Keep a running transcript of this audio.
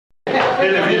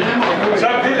piller vi. Så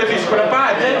piller vi sgu da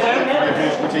bare den her.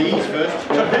 Til is først.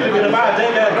 Så piller vi da bare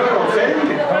den her.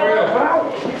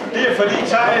 Det er fordi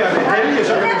Tejer vil helge,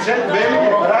 så kan man selv vælge.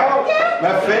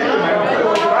 Hvad fælde man?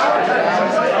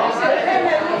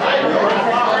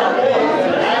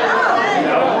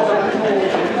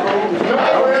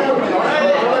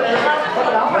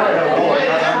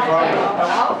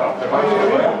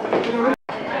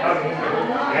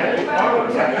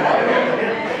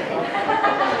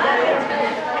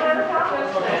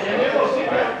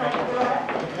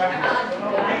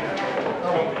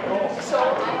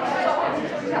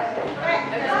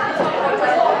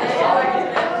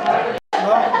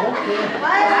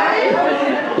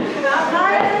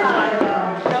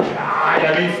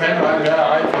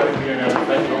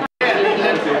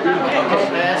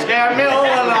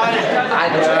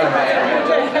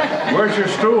 Where's your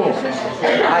stool?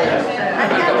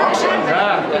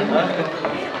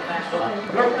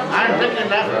 I'm thinking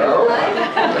that.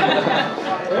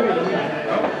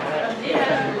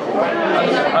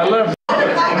 I love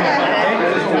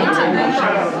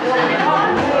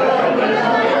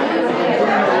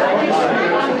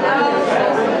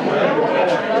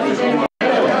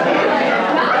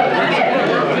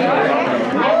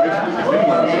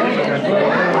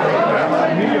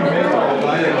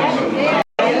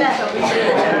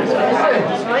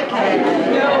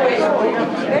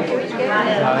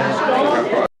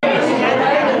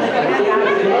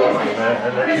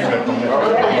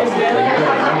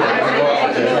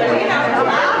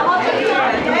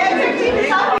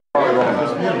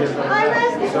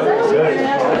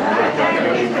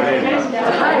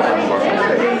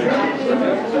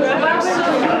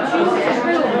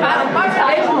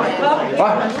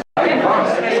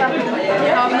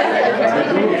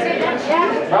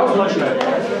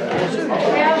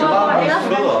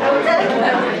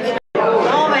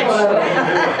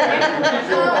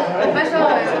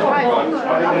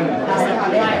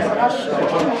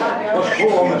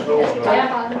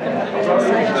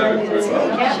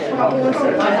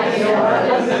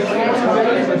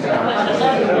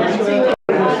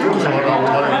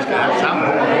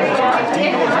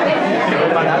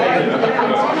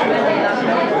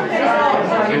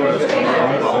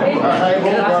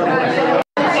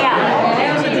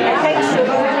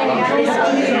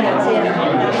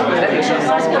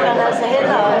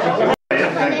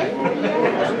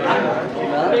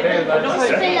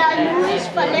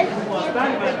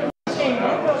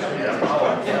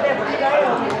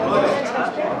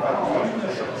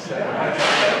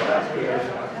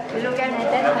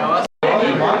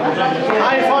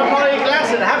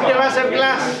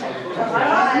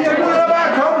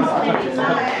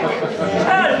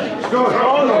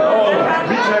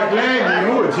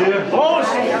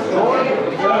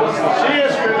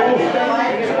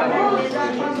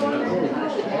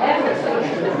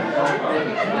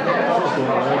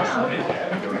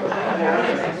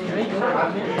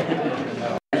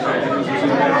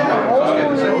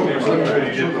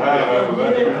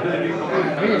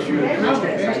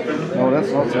No,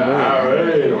 that's not so bad.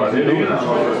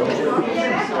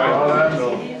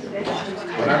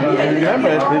 Ja,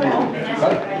 maar het weet ik.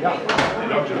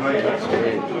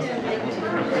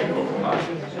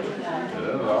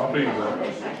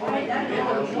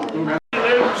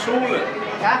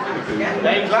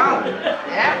 Er I klar?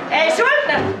 Ja. Er I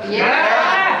sultne? Ja.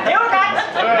 Det var godt.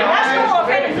 Værsgo og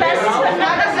find en plads.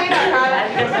 Nok at se dig, Karl.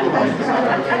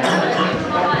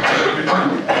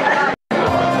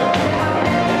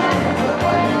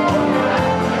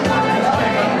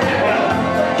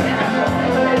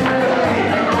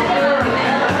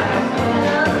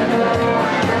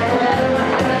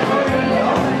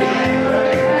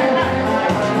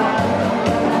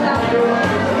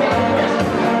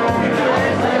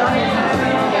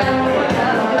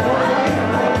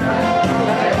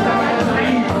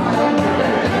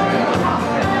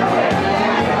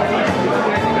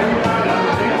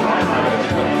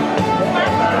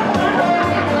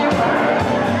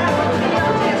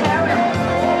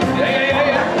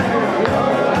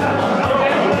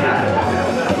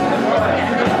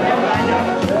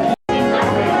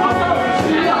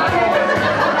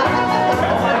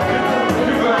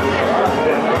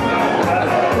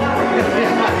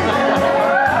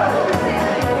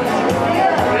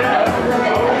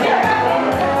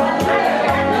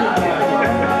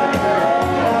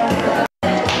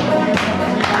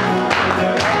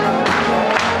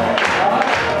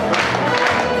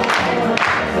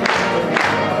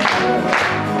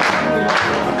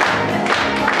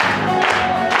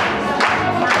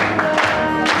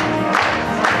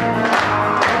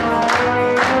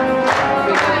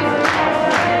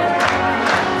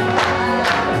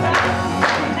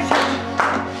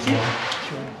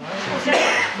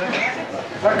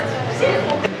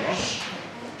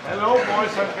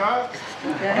 sig gøre.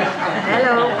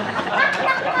 Hallo.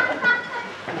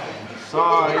 Så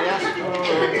jeg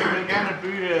vil gerne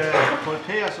byde på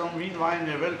Per som min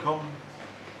vegne velkommen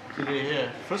til det her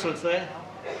fødselsdag.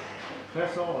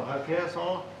 60 år, 70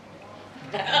 år.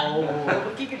 Og,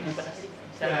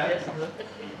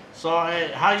 så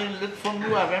har I lidt fundet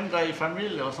ud af, hvem der er i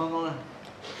familie og sådan noget?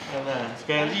 Eller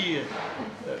skal jeg lige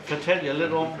fortælle jer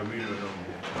lidt om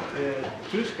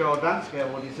tysker og danskere,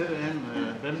 hvor de sidder henne,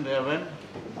 hvem der er hvem?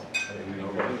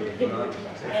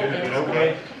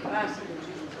 Okay.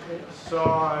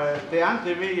 Så det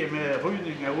andet ved jeg med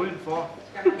rygning er udenfor.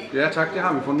 Ja tak, det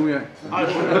har vi fundet ud af.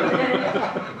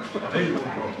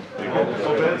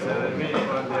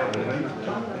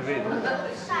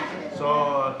 So,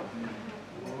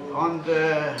 und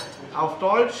auf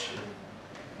Deutsch,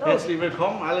 herzlich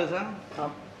willkommen allesamt.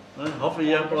 Ich hoffe,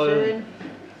 ihr habt euren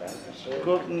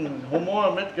guten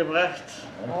Humor mitgebracht.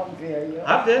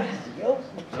 Habt ihr? Ja.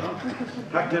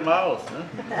 Packt den mal aus. Ne?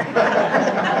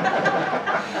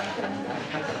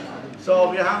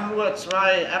 So, wir haben nur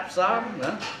 2 Absagen.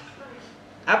 Ne?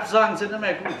 Absagen sind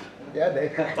immer gut. Ja,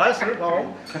 det Weißt du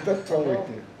warum? det tror jeg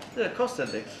ikke. Det koster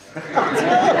nichts.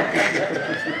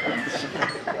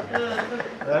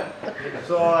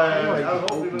 Så jeg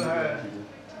håber, vi vil have...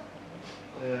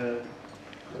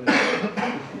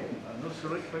 nu skal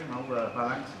du ikke finde mig ud af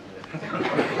balancen.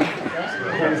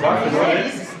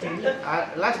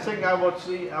 Last thing I would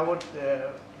see, I would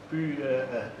be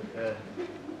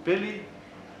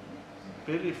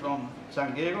Billy from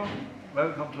San Diego.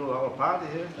 Welcome to our party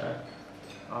here.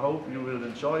 I hope you will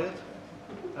enjoy it.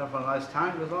 Have a nice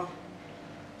time with us.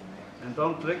 And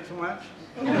don't drink too much.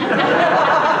 I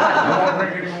won't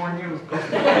drink any more than you.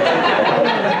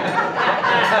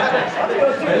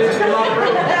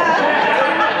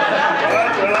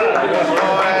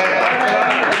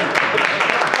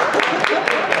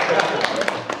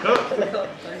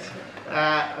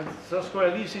 Så skulle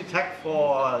jeg lige sige tak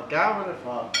for gaverne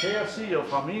fra Pers side og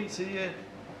fra min side.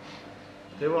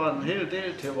 Det var en hel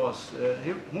del til vores...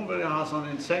 hun vil have sådan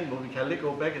en seng, hvor vi kan ligge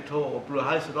over begge to og blive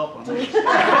hejset op og ned.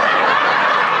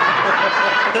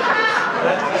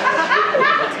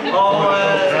 Og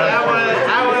jeg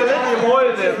var lidt imod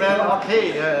det, men okay,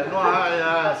 nu har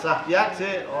jeg sagt ja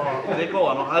til, og det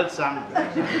går noch alt sammen.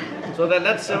 So, der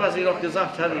letzte, was ich noch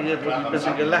gesagt hatte, hier, wo die ein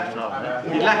bisschen gelacht haben.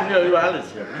 Ne? Die lachen ja über alles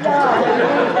hier.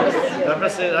 Da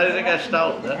bist du richtig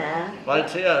erstaunt, ne? Weil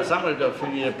Thea sammelt ja für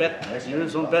ihr Bett. Sie will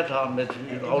so ein Bett haben mit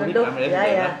Hydraulik am Ende.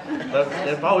 Ne?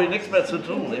 Da brauche ich nichts mehr zu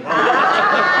tun. Bravo,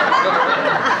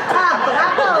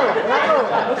 bravo.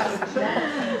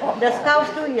 Das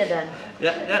kaufst du ihr dann?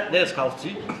 Ja, das kauft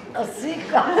sie. Ach, sie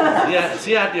kauft. Ja,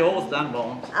 sie hat die Hose dann bei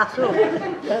uns. Ach so.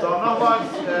 So,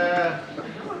 nochmals,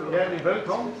 herzlich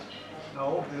willkommen. I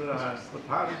hope you have a good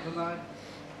party tonight.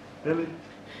 Billy,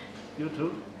 you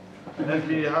too. And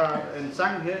we have a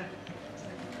song here.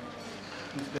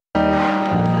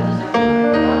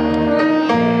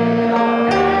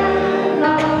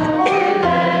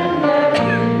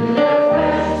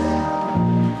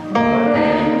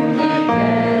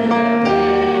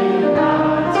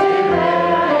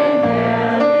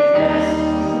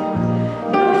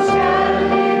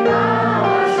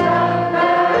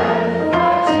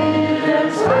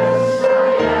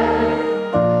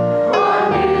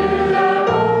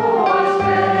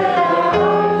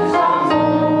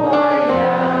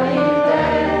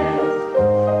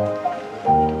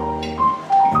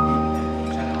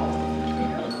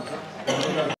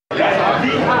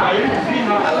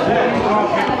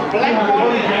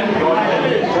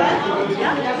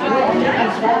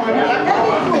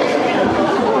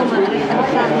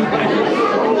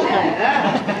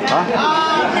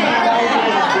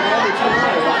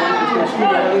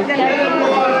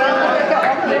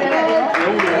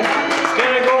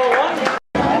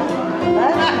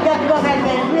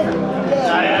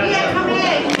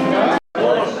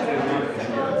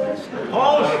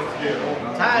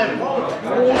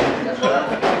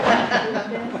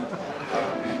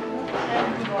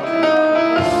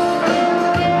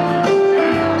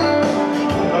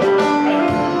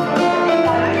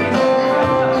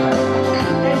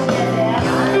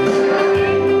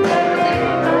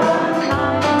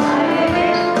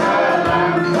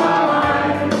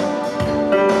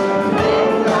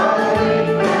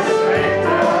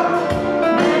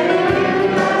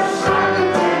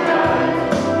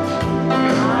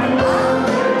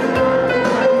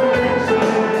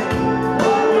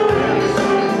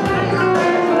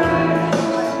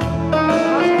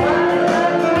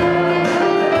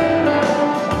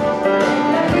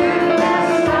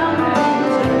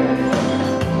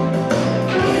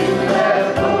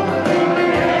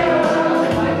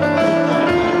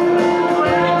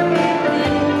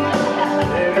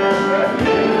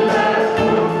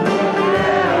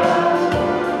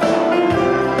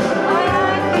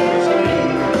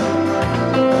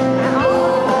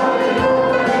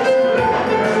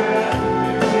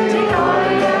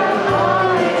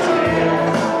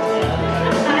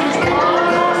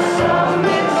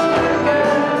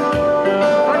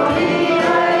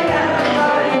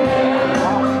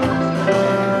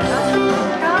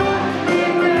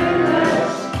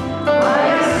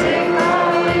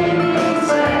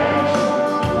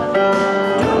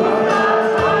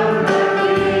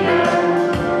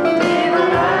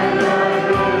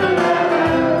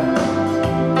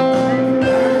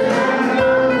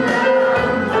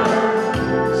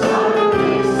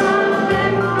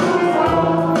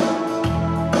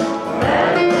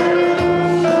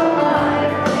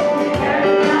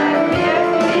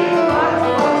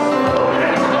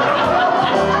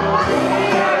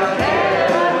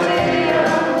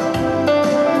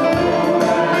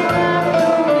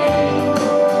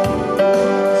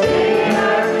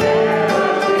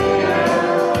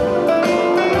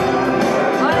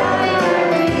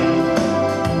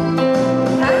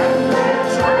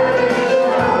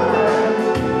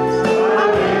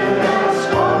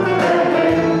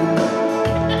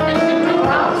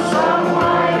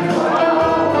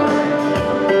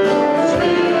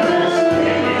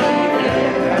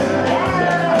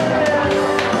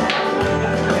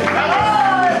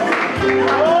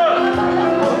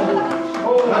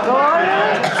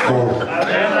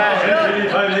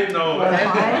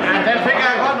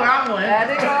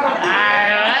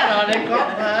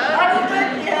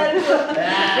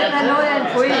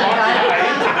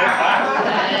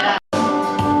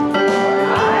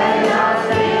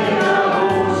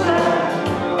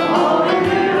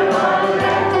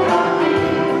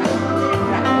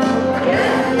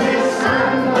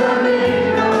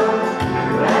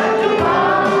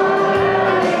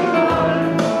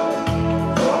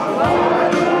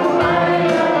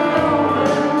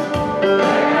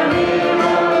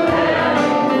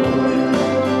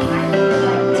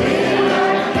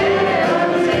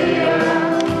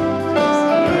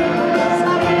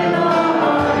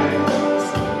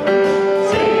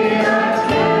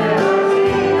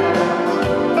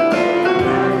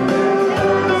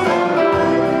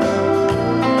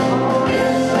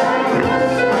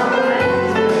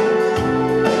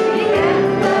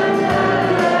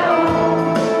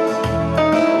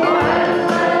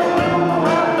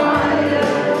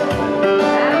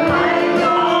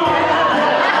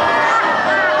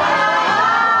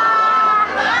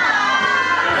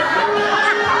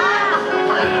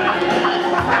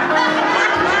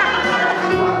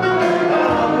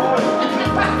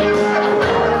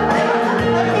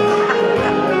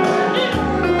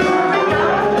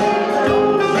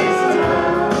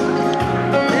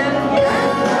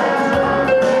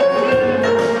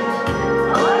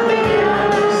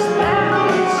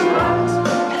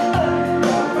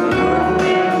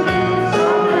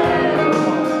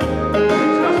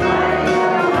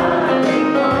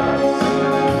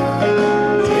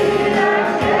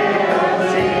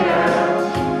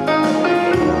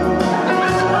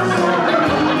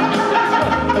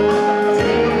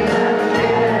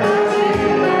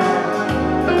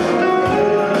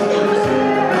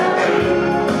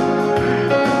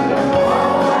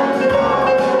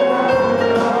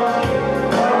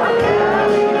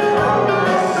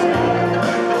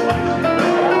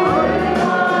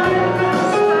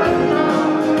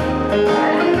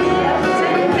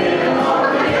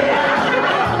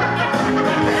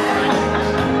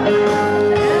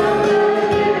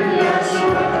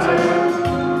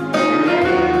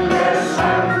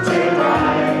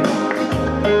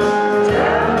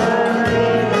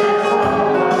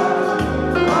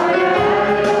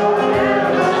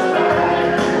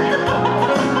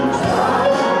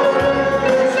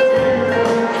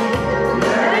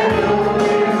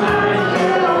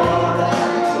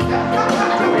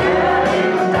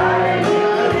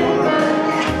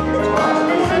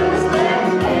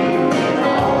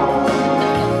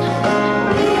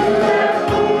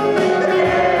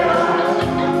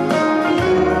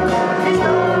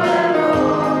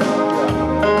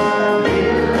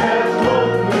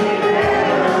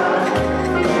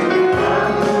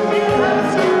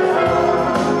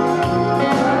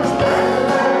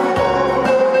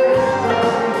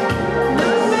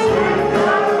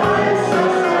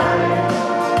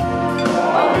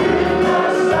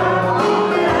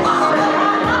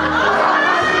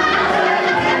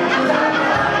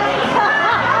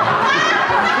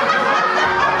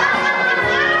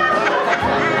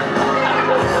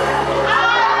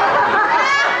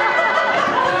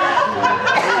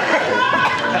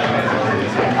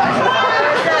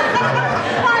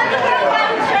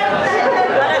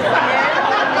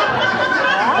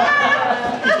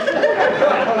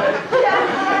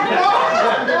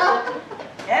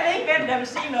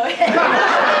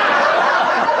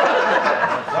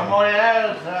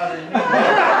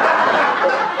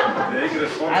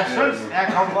 Jeg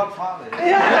kom godt fra det.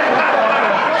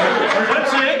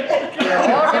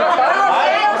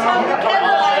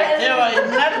 Det var en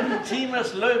 18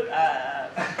 timers løb af...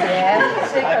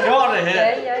 Jeg gjorde det her.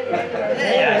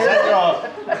 Jeg satte jo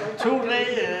 2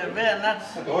 dage hver nat.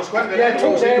 Det var sgu ikke det,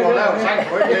 2 dage, du har lavet sang,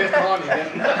 for ikke læse morgen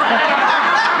igen.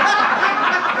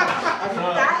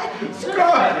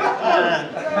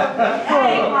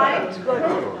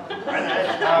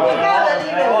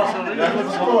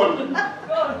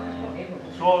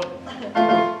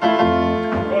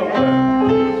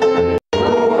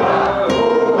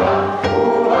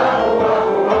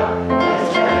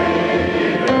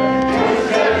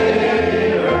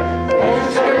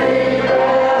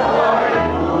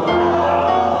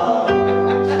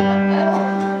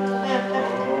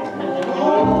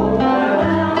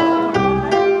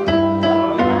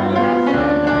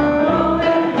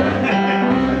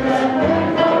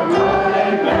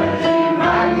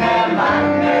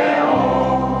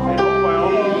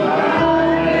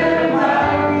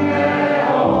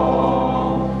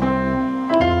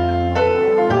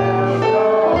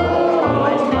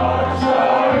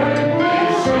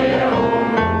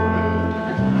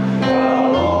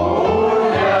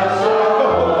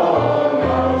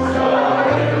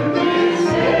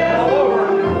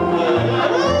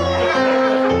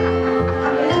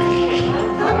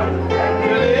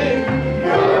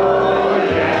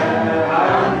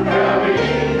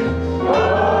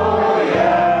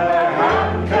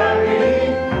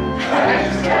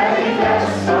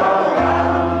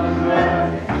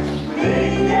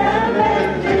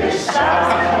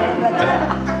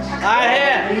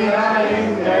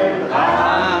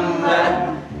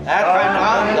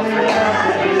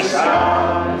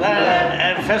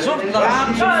 Versucht einen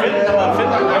Rahmen zu finden, aber man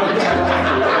findet was?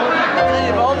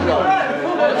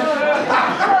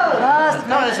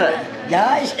 Da ist er. Ja,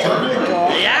 ich kann nicht doch.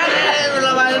 Ja, der will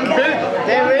aber ein Bild.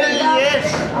 Der will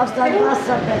jetzt. Aus deinem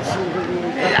Wasserbettchen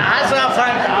gewesen. Ja, hast du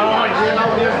erfahren. Oh, ich will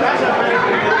auf dem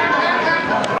Wasserbettchen.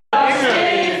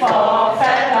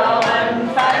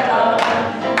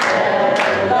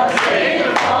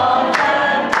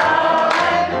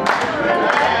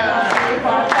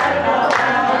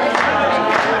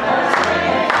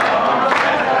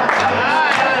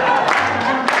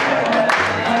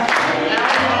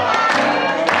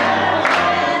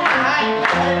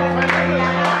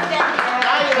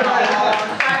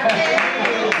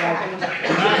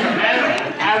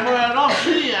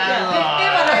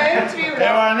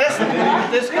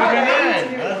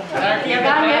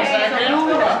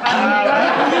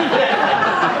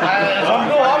 Som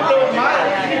du oplevede mig.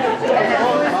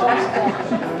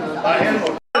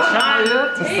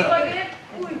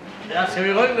 Ja, skal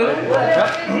vi rykke ned?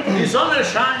 I sådan en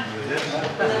shine.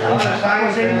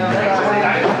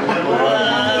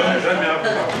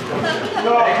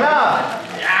 Er I klar?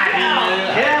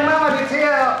 Kære mamma, det til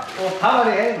jer, og pappa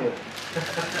det Helmut.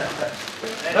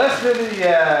 Først vil vi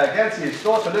gerne sige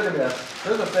stort tillykke med jeres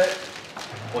fødselsdag,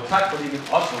 og tak fordi vi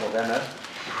også må være med.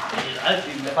 Det er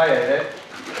altid med fejre i dag.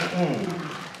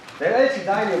 Det er altid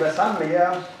dejligt at være sammen med jer,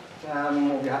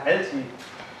 og vi har altid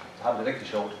haft det rigtig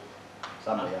sjovt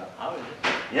sammen med jer.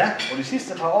 Ja, og de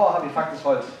sidste par år har vi faktisk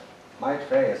holdt meget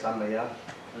ferie sammen med jer.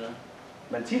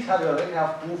 Men tit har vi jo ikke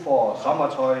haft brug for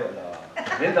sommertøj eller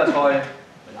vintertøj,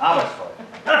 men arbejdstøj.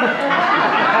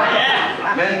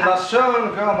 Men hvad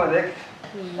søren gør man ikke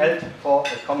alt for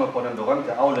at komme på den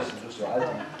berømte aflæsning, du siger altid.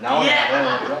 Navnet,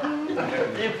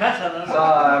 det passer da.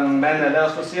 Så men lad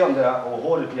os nu se, om det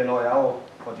overhovedet bliver noget af.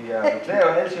 Fordi vi klæder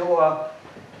jo altid over,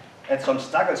 at som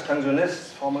stakkels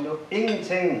pensionist får man jo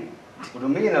ingenting. Og du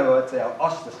mener jo, at det er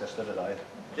os, der skal støtte dig.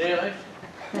 Det er rigtigt.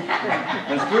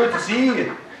 Men skulle til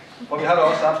sige, for vi har da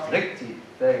også haft rigtig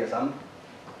ferie sammen.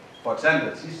 For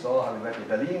eksempel sidste år har vi været i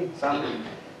Berlin sammen,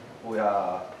 hvor jeg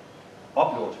har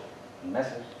oplevet en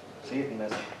masse, set en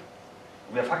masse.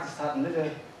 Og vi har faktisk taget en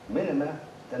lille minde med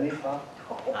dernede fra.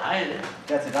 Nej,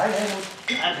 det er til dig, Helmut.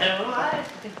 Ja, det er mig.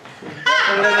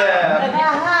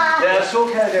 Det er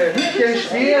såkaldte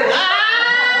hytjenspil.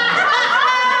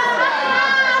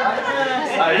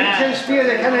 Hytjenspil,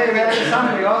 det kan jeg være alle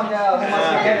sammen, ikke?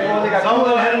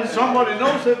 Så må det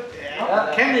nogensinde.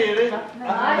 Kender I det?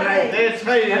 Det er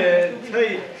tre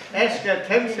asker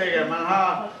tændsækker, man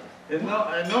har et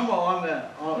nummer under,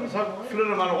 og så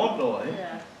flytter man rundt over, ikke?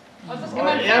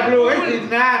 Og jeg blev rigtig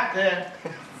nært der.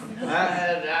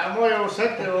 Jeg må jo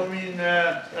sætte det på min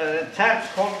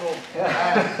tabskonto.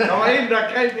 Der var en, der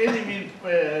greb ind i min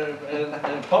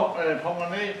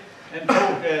portemonnaie. Han tog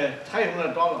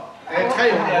 $300.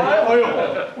 300 euro.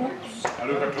 Har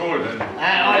du fortalt den?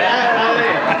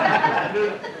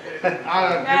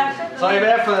 Så i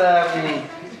hvert fald,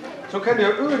 så kan det jo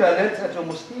øge dig lidt, at du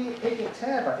måske ikke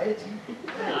taber altid. Nej,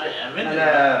 jeg Men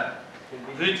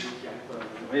Pyt.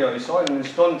 i sådan en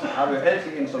stund har vi jo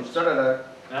altid en, som støtter dig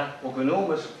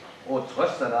økonomisk og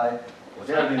trøster dig. Og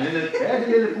der er det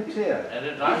lille bukter. Er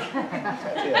det dig?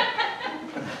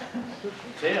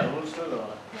 Tæer, hun støtter dig.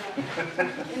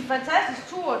 En fantastisk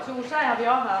tur til USA har vi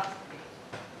også haft.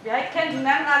 Vi har ikke kendt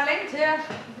hinanden ret længe til jer.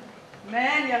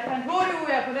 Men jeg fandt hurtigt ud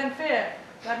af på den ferie,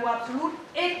 hvad du absolut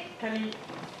ikke kan lide.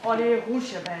 Og det er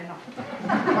rutsjebaner.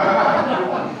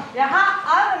 Jeg har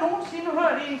aldrig nogensinde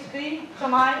hørt en skrige som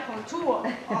mig på en tur.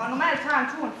 Og normalt tager en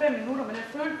tur 5 minutter, men jeg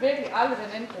følte virkelig aldrig den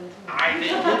endte den tur. Nej, det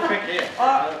er helt forkert.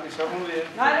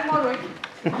 Nej, det må du ikke.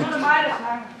 Nu er det mig, der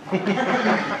snakker.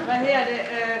 Hvad her det?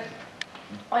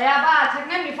 Og jeg er bare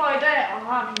taknemmelig for i dag at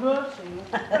have min hørelse nu.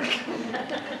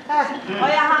 Og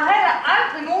jeg har heller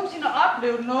aldrig nogensinde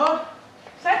oplevet noget.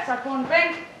 Sætte sig på en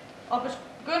bænk og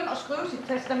begynde at skrive sit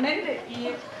testamente i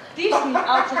et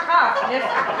Disney-autograf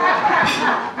efter.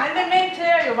 Men det mente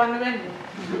jeg jo var nødvendigt.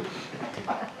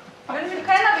 Men nu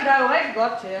kender vi dig jo rigtig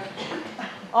godt til jer.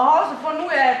 Og har også fundet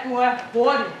ud af, at du er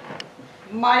hurtig.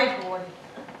 Meget hurtig.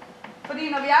 Fordi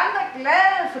når vi andre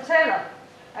glade fortæller,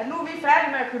 at nu er vi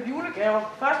færdige med at købe julegaver 1.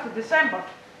 december,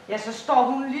 ja, så står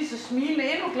hun lige så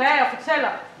smilende endnu glad og fortæller,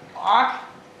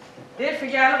 det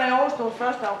fik jeg allerede overstået 1.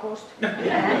 august.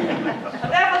 Og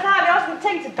derfor så har vi også en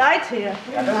ting til dig til jer.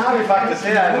 Ja, den har vi faktisk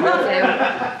her.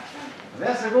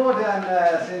 Vær så god, det er en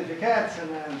certifikat,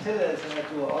 en tilladelse, at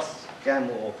du også gerne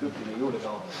må købe dine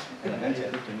julegaver. Eller vente til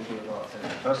at købe dine julegaver til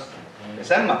 1.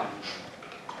 december.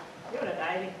 Det var da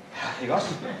dejligt. Ja, ikke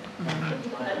også?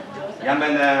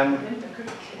 Jamen,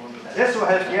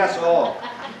 76 år,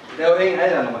 det er jo ingen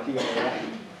alder, når man kigger på det.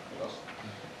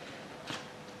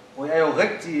 Og jeg er jo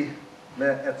rigtig med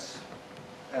at...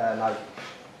 nej,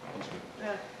 undskyld.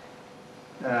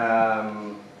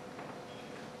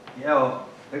 Vi er jo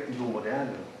rigtig gode moderne.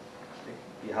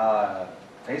 Vi har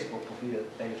Facebook-profiler,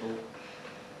 begge to.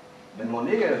 Men må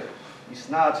ikke I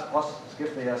snart også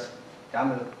skifte jeres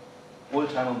gamle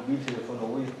oldtimer mobiltelefoner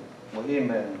ud mod en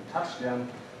med en touchskærm,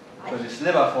 så det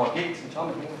slipper for at gik til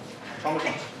Thomas.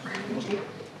 Måske.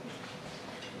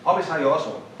 Hobbys har jo også.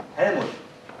 Helmut,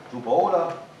 du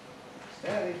bowler.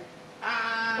 Stadig.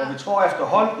 Og vi tror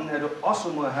efterhånden, at du også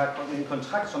må have en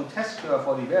kontrakt som testkører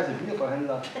for diverse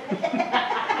bilforhandlere.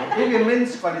 Og ikke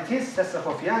mindst kvalitetstester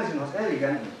for fjernsyn hos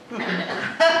Elgiganten.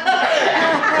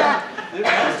 Det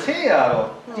præsenterer du.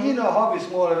 Dine hobbies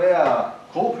må det være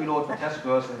co-pilot for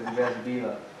testkørsel i diverse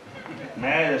biler.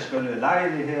 Male skønne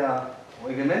lejligheder. Og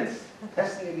ikke mindst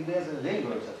testen i diverse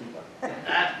rengøringsartikler. Ja,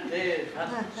 det er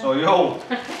fantastisk. Så jo,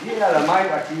 vi er da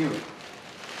meget aktive.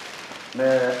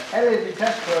 Med alle de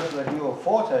testkørsler, de jo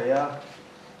foretager jer,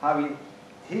 har vi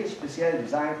helt specielt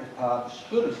designet et par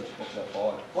beskyttelsesbukser for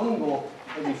at undgå,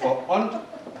 at vi får ondt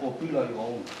på biler i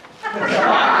vognen. Så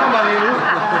kommer vi ud.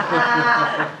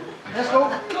 Værsgo.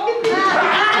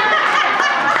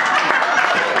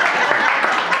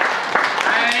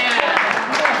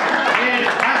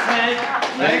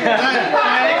 Der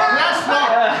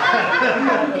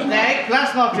er ikke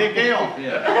plads nok til gaver.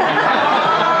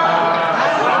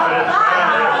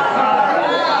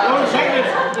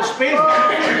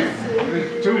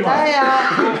 Too much.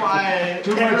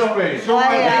 Too much space.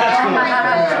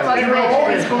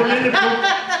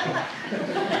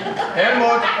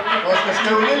 Helmut, du skal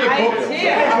skrive lille puk.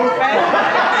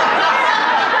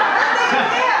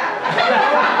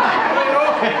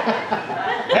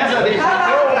 Passer det?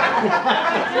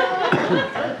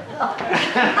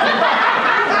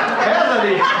 Passer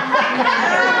det?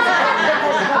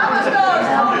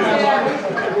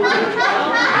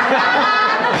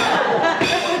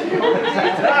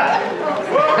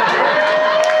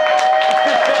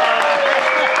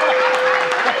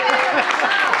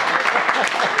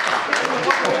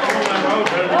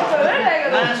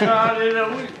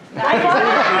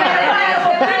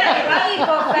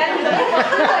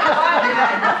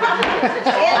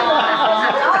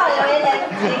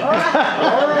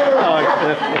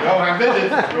 Jo, han ved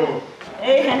det. Jo.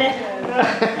 Han er...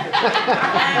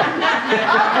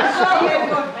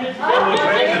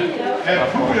 Han er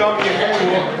fuld op i en god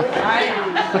uge. Nej.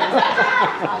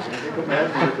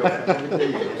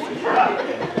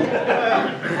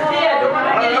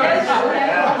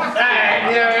 Nej,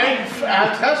 det er jo ikke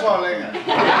 50 år længere.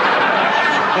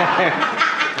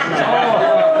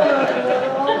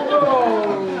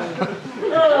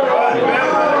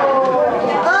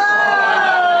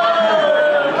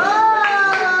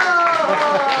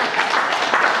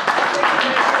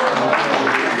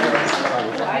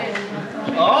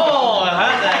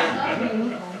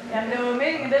 Jamen, det var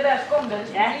meningen, det der skum, den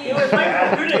skulle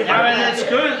Jamen, det er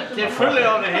skyld. Det selvfølgelig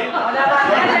over det hele. Og der var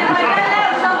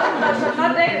så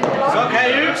noget dækket. Så kan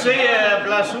I jo ikke se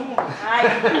blasur. Nej.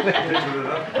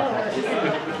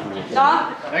 Nå,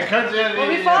 må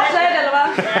vi fortsætte, eller hvad?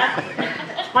 Ja.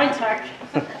 Mange tak.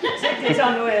 Så det er så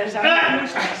nu, jeg sagt.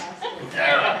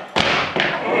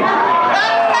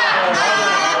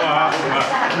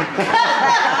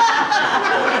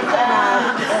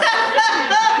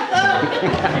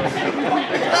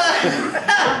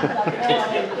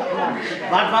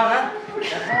 Hvad var det?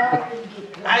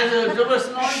 Nej, du var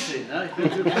sådan noget.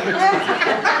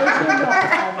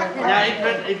 Ja,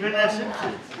 ik ben er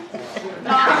sindssygt.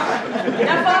 Nå,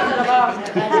 jeg fortsætter bare.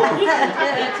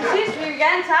 Til sidst vil vi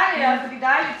gerne takke jer for de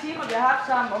dejlige timer, vi har haft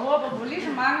sammen, og håber på lige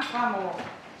så mange fremover.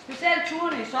 Specielt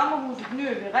turene i sommerhuset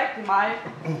nyder vi rigtig meget.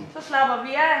 Så slapper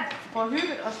vi af for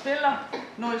hygget og spiller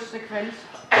noget sekvens.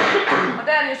 Og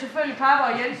der er det jo selvfølgelig Papa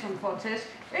og Jens, som får tæsk.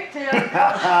 Ikke til jer.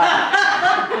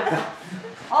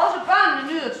 Også børnene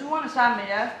nyder turene sammen med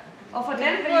jer. Og for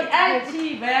dem vil I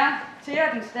altid være til jer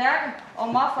den stærke og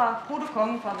morfar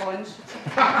Pruttekongen fra Vojens.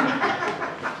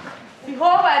 Vi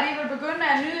håber, at I vil begynde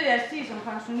at nyde jeres tid som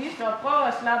pensionister og prøve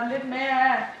at slappe lidt mere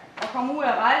af og komme ud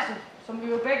at rejse, som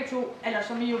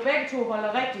I jo begge to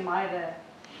holder rigtig meget af.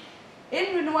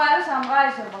 Inden vi nu alle sammen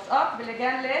rejser os op, vil jeg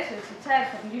gerne læse et citat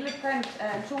fra Den lille prins af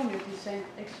Antonio de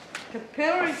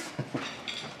Saint-Exupéry.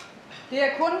 Det er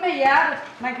kun med hjertet,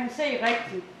 man kan se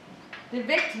rigtigt. Det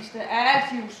vigtigste er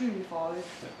altid usynligt for øjet.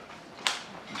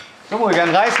 Så må I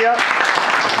gerne rejse jer.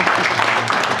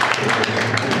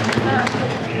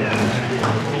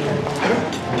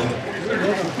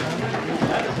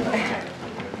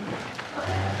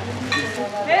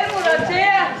 Helmut og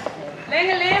Thea,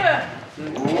 længe leve!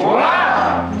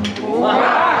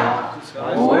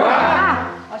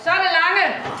 Og så er det lange!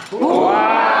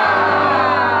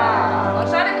 Og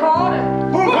så er det korte!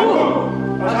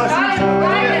 Og så er det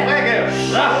frække!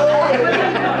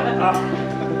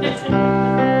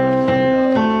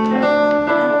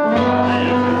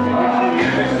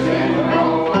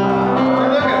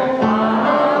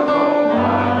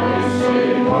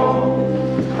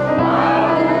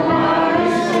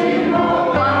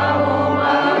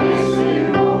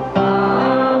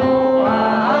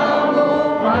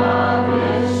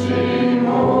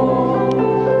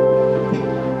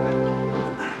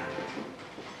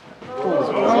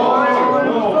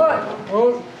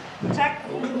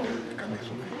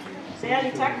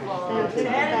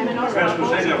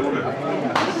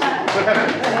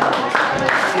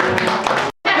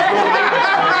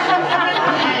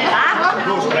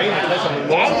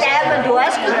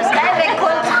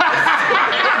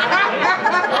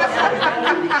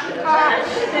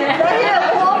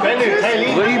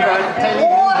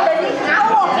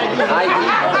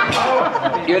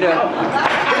 Jette. Det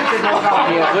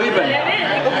er Ryben.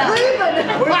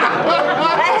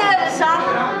 Hvad hedder det så?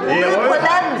 Ude på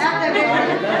landet.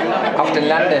 Auf den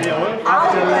Lande. Auf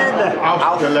den Lande.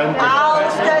 Auf den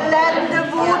Lande,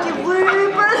 wo die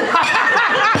Rüben.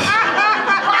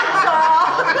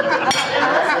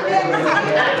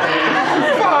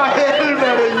 For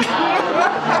helvede!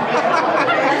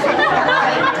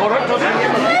 Tror du ikke, du skal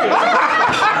hjem og kigge?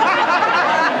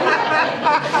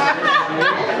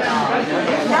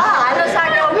 Ja, ellers har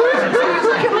jeg jo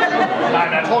Nej,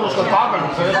 jeg tror, du skal bakke den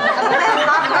til.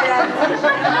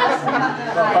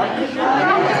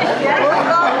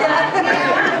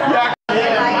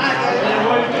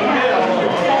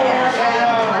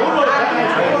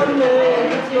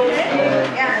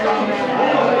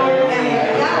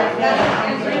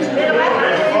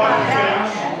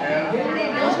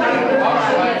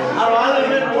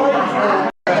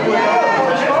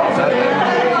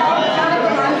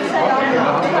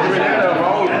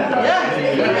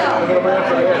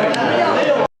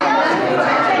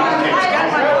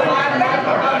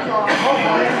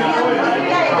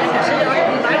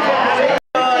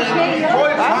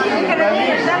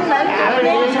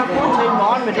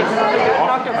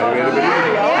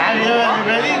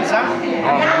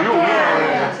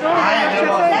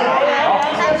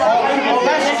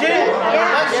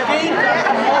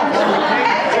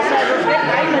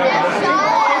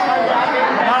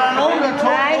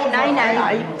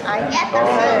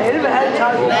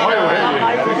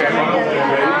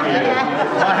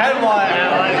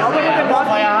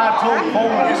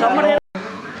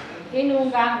 Endnu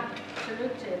en gang,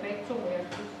 tillykke til jer begge to i jeres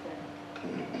fødselsdag.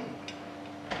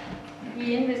 Vi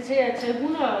inviterer til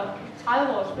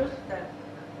 130 års fødselsdag.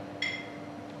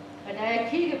 Og da jeg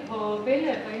kigger på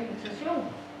billedet på invitation,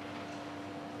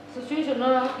 så synes jeg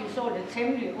noget, at I så lidt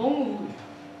temmelig unge ud.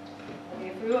 Og det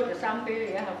er for øvrigt det samme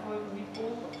billede, jeg har fået på mit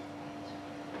bord.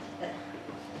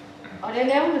 Og det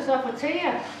nævnte så for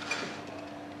Thea,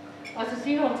 Og så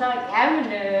siger hun så, ja, men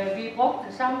vi brugte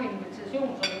den samme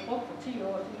invitation, som vi brugte for 10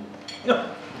 år siden.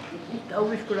 Der var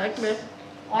vi sgu da ikke med.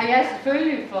 Og ja,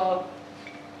 selvfølgelig for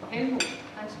Helmut.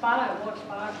 Han sparer jo, hvor det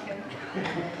sparer kan.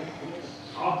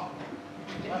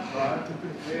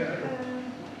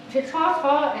 Til trods for,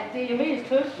 at det er mest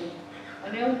høfligt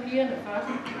at nævne pigerne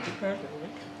først,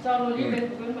 så er du alligevel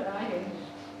begyndt med dig, Helmut.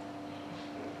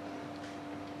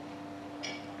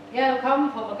 Jeg er jo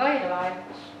kommet på Margretevej,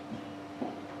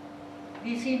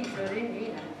 lige siden vi flyttede ind i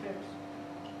 91.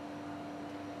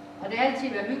 Og det har altid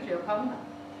været hyggeligt at komme der.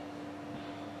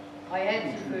 Og jeg har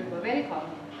altid følt mig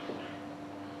velkommen.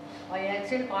 Og jeg har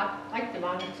tilbragt rigtig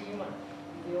mange timer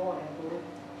i de år, der er gået.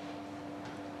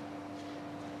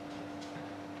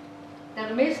 Da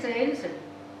du mistede Else,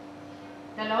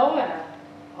 der lovede jeg dig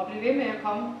at blive ved med at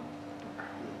komme.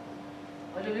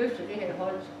 Og det løftede det her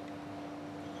holdt.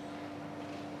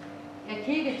 Jeg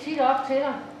kiggede tit op til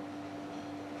dig,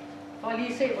 for at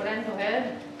lige se, hvordan du havde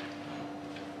det.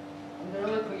 Om der var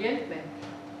noget, jeg kunne hjælpe med.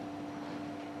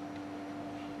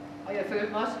 Og jeg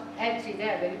følte mig også altid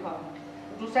der velkommen.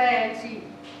 Og du sagde altid,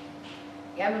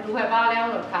 jamen du har bare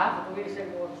lavet noget kaffe, du ved selv,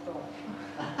 hvor du står.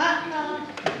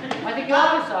 Og det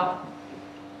gjorde vi så.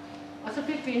 Og så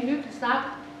fik vi en hyggelig snak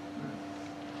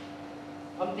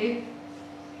om det.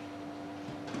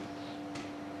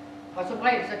 Og så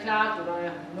bredt så klarede du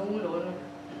dig nogenlunde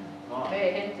med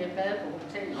at hente et bad på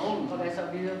hotellet og hvad så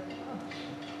videre.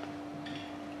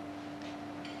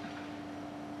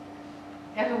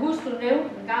 Jeg kan huske, du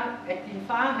nævnte en gang, at din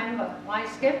far han var meget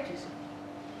skeptisk,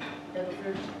 da du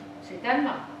flyttede til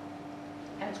Danmark.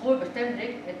 Han troede bestemt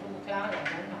ikke, at du kunne klare dig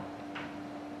i Danmark.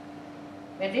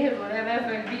 Men det har du da i hvert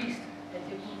fald vist, at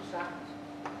det kunne du sagtens.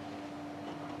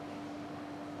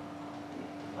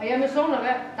 Og jeg misunder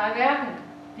dig hverken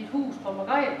dit hus på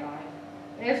Margretevej,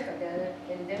 Vestergade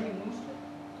eller dem i Musle.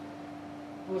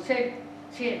 Du har selv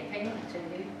tjent penge til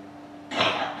det.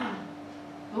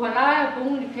 Du har lejet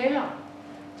boen i kælder.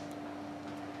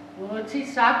 Du har tit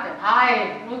sagt, at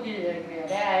ej, nu gider jeg ikke mere,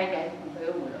 der er ikke andet end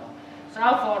bøvl. Så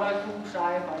får du et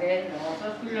huseje fra den, og så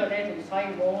skylder den i 3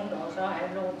 måneder, og så har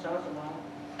han lånt så meget.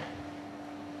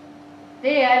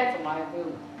 Det er alt for meget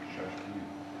bøvl.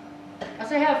 Og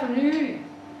så her for nylig,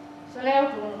 så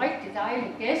lavede du en rigtig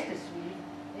dejlig gæstesvile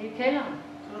i kælderen.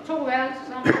 Så du 2 værelser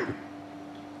sammen.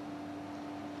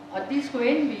 Og de skulle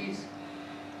indvise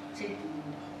til din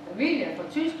familie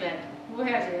fra Tyskland, nu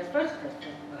her til jeres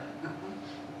fødselsdagsfest.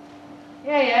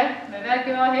 Ja, men hvad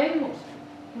gør Helmut?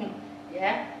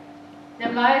 Ja,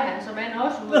 dem lejede han som mand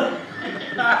også ud af.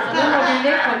 Så nu må vi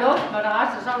ligge på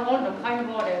luftmadras sådan rundt omkring,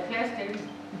 hvor der er plads til dem.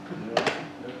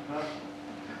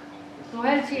 Du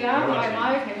har altid arbejdet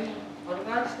meget, Helmut, og du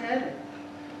gør det stadig.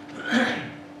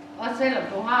 Også selvom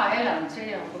du har alderen til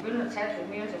at begynde at tage lidt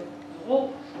mere til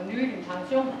ro og nyde din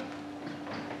pension.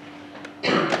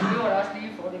 Det gjorde det også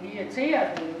lige for det via til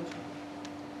at du ønsker.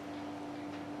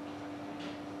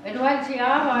 Men du har altid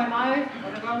arbejdet meget,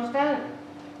 og det gør du stadig.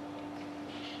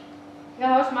 Jeg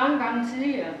har også mange gange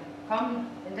tidligere kommet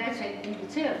en dag til et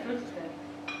inviteret fødselsdag,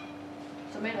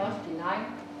 som end også din egen.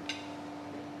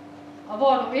 Og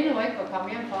hvor du endnu ikke var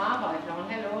kommet hjem fra arbejde kl. 7:30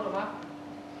 om aftenen.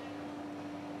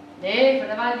 Nej, for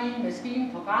der var lige en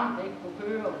maskineprogram, der ikke kunne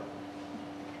køre.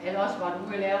 Eller også var du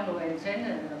ude at lave noget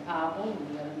antenne, eller parabol,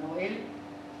 eller noget el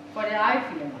for det eget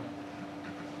firma.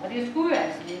 Og det skulle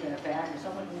altså lige være færdigt, så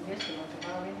må den næste nok så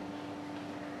bare vinde.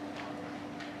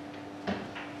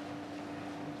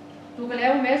 Du kan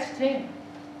lave en masse ting.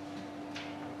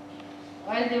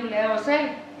 Og alt det du laver selv,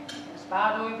 så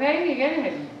sparer du i penge igen,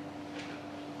 Helmut.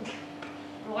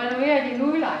 Du renoverer din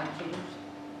udlejningshus.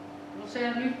 Du sætter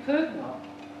et nyt køkken op.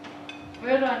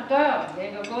 Flytter en dør,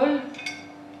 lægger gulv.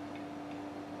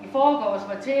 I forgårs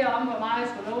var til om, hvor meget jeg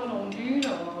skulle låne nogle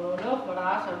dyner og nogle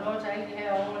luftmadrasser og noget til alle de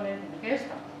her overnattende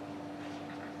gæster.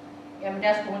 Jamen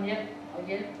der skulle hun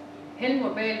hjælpe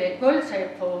Helmut med at lægge gulvtæp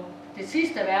på det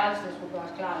sidste værelse, der skulle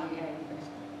gøres klar lige her i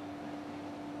festen.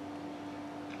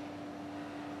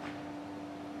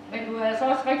 Men du er altså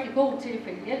også rigtig god til at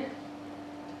finde hjælp.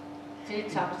 Til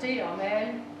at tapetsere og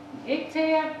male. Ikke til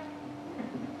jer.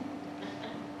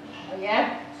 Og ja,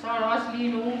 så er der også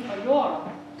lige nogen fra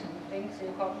jorden, som længe til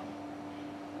at komme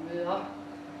og møde op.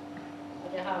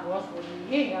 Og det har du også fået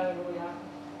lige en gang nu i aften.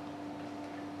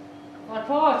 For et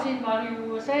par år siden var du i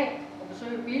USA og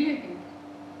besøgte Billig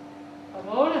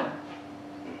fra måneder.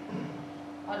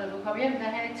 Og da du kom hjem, der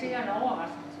havde jeg til en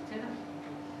overraskelse til dig.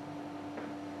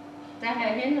 Der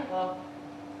havde hende og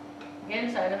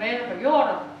Jens og Anna-Mette fra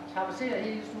jorden tapetseret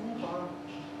hele stuen for dig.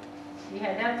 Vi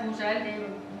havde der pudset alt det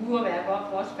murværk op,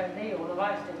 for også faldt ned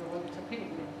undervejs, da vi rundt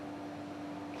tapetet.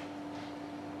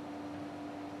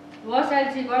 Du er også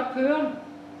altid godt kørende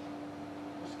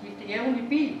og skifter jævnligt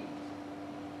bil.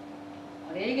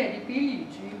 Og det er ikke af de billige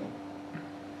typer.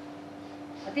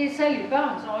 Og det er selv i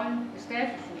børns øjne et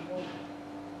statussymbol.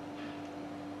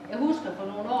 Jeg husker for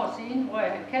nogle år siden, hvor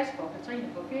jeg havde Kasper og Katrine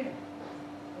på ferie,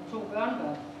 og 2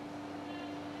 børnebørn,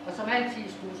 og som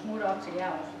altid skulle smutte op til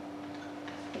jer også.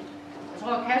 Jeg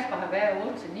tror, at Kasper har været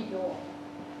 8-9 år.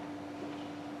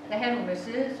 Der havde du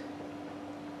Mercedes.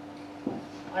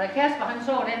 Og da Kasper han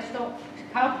så den stå til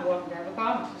kaffebordet, da jeg var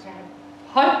kommet, så sagde han,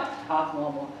 hold op,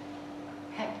 mormor.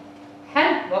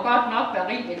 Han må godt nok være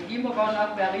rig, eller de må godt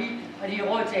nok være rige, og de har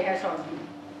råd til at have sådan en bil.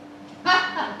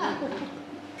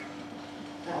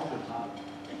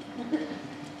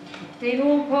 Det er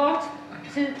nu en kort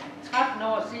tid, 13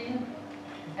 år siden,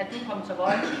 at du kom til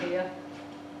Rønne, Per.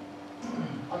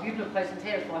 Og vi blev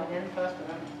præsenteret for hinanden første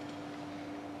gang.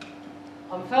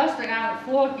 Om første gang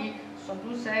foregik, som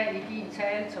du sagde i din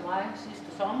tale til mig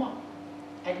sidste sommer,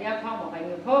 at jeg kom og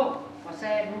ringede på og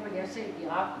sagde, at nu vil jeg se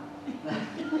giraffen.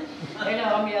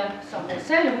 Eller om jeg, som jeg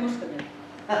selv husker det,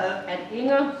 at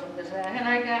Inger, som desværre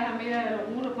heller ikke er her mere, eller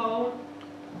Rute på,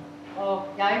 og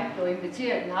jeg blev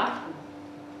inviteret en aften.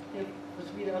 Det er for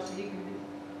så vidt også ligegyldigt.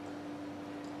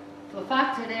 For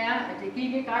fakta det er, at det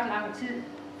gik ikke ret lang tid,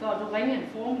 før du ringede en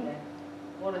formiddag,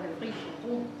 hvor du havde fri fra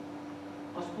broen,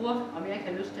 og spurgte, om jeg ikke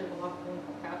havde lyst til at komme op på en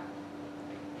kop kaffe.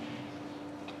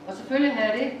 Og selvfølgelig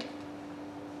havde jeg det.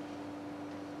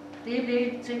 Det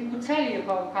blev til utallige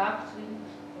kop kaffe siden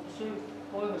og besøg,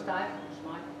 både hos dig og hos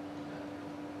mig.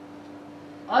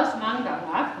 Også mange gange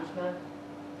aftensmad.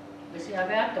 Hvis jeg har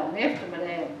været der om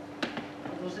eftermiddagen,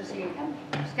 og du så siger, jamen,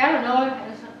 skal du noget,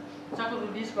 altså, så kan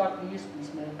du lige så godt lige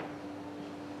spise med.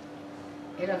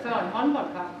 Eller før en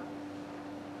håndboldkamp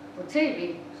på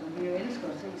tv, som vi jo elsker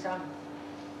at se sammen.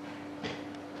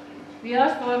 Vi har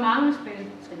også fået mange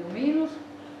spil Trinominus,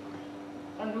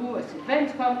 og nu er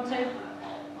sekvens kommet til,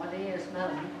 og det er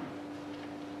smadret.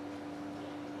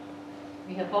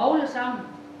 Vi har bowlet sammen,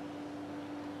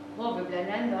 hvor vi blandt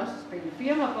andet også spillede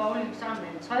firma-bowling sammen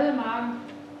med en tredje marken,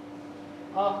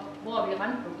 og hvor vi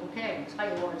rendte på pokalen 3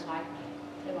 år i træk.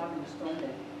 Det var vi stolte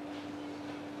af.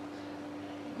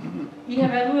 I har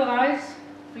været ude at rejse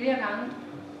flere gange,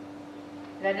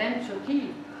 blandt andet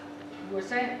Tyrkiet,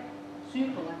 USA,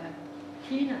 Sydkorea,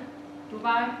 Kina,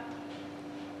 Dubai.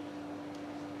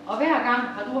 Og hver gang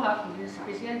har du haft en lille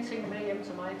speciel ting med hjem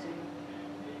til mig til.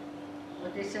 Og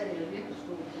det sætter jeg virkelig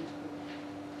stor pris på.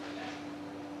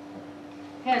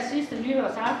 Her sidste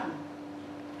nytårsaften,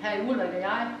 her i Ulrik og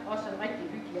jeg, også en rigtig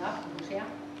hyggelig aften hos jer.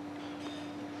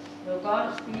 Noget godt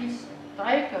at spise,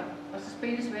 drikke, og så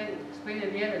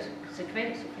spiller vi ellers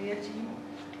sekvens i flere timer.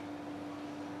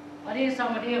 Og det er så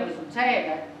med det resultat,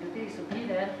 at det er så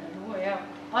blidt af, at nu har jeg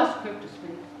også købt et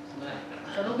spil.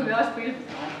 Så nu kan vi også spille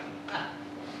for dig.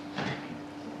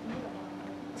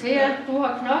 Til at du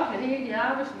har knoklet hele dit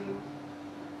arbejdsliv.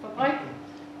 Fabrik,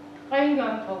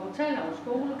 rengøring på hoteller og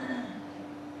skoler.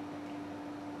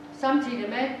 Samtidig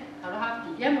med har du haft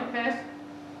dit hjem og pas.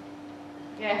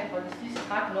 Ja, og de sidste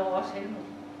 13 år også Helmut.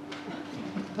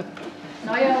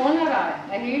 Når jeg under dig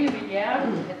af hele mit hjerte,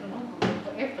 at du nu kan gå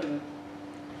på efterløn.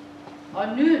 Og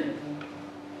nyde det.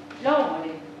 Lov mig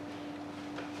det.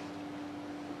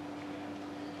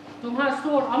 Du har et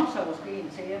stort omsorgsgen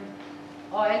til jer,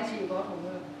 og altid i godt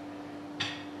humør.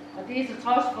 Og det er til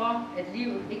trods for, at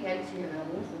livet ikke altid har været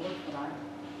rosenrødt for dig.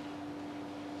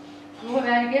 Du har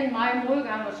været igennem meget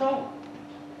modgang og sorg,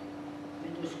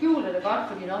 men du skjuler det godt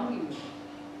for din omgivelse.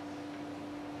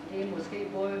 Det er måske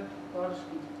både godt og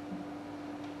skidt.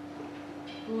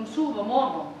 Du er en super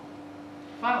mormor,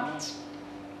 farmor.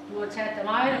 Du har taget dig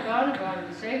meget af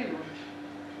børnebørn i Sækkelund,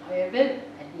 og jeg ved,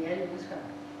 at vi alle elsker dig.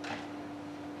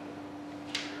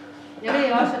 Jeg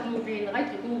ved også, at du er blevet en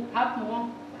rigtig god papmor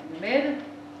for Mette,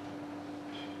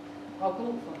 og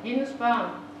god for hendes børn,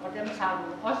 og dem tager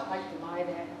du også rigtig meget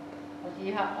af. Og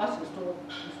de har også en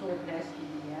stor plads i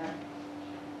dit hjerte.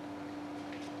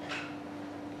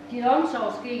 Dit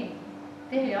omsorgsgen,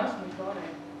 det har jeg også nyt godt af.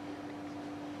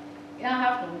 Jeg har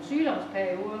haft nogle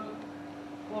sygdomsperioder,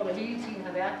 hvor der hele tiden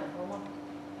har været der for mig.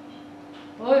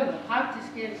 Både med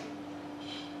praktisk hjælp,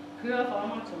 køre for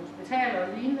mig til hospitaler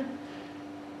og lignende,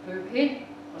 købe ind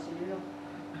og så videre.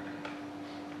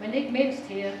 Men ikke mindst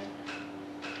her.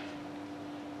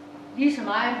 Lige så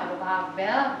meget har du bare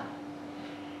været.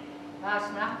 Bare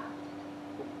snak.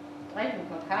 Drik en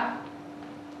kop kaffe.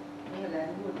 Det har været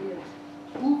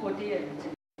uvurderet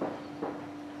til.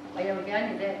 Og jeg vil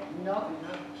gerne i dag nok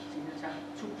sige tak.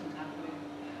 Tusind tak for det.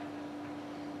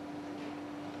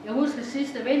 Jeg husker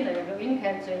sidste vinter, jeg blev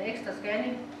indkaldt til en ekstra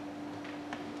scanning.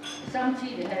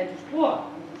 Samtidig havde du spurgt,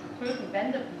 om du skulle købe en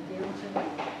bandebedøvelse til mig.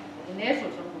 Netto,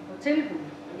 som var på tilbud.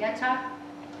 Ja tak.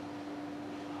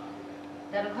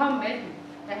 Da du kom med den,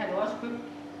 der havde du også købt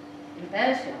en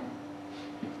badesjammer.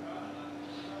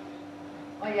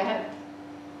 Og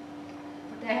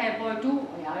der havde både du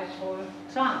og jeg fået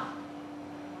svar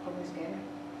på min scanner.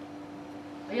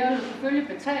 Og jeg ville selvfølgelig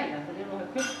betale dig for det, du havde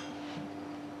købt.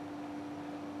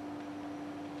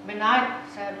 Men nej,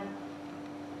 sagde du.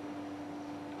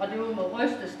 Og det var med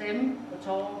ryste stemme og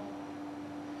tårer.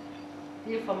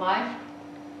 Det er for mig.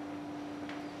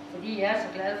 Fordi jeg er så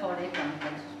glad for, at det ikke var en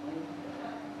dansespring.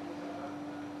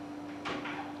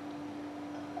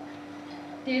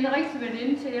 Det er en rigtig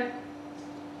veninde til jer.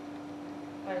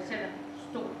 Og jeg sætter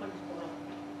stor pris på dig.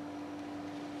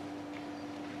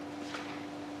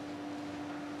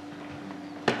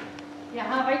 Jeg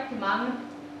har rigtig mange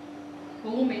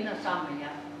gode minder sammen med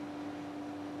jer.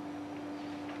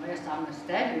 Og jeg samler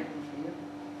stadigvæk på flere.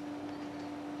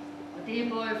 Og det er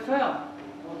både før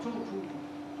år 2000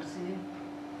 og siden.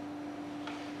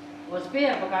 Vores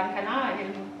ferie på Gran Canaria,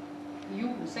 Helmut, i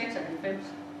julen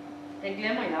 96, den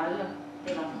glemmer jeg aldrig.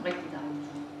 Det var en rigtig dejlig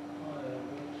tur.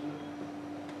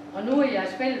 Og nu er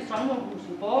jeres fælles sommerhus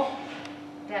i Borg,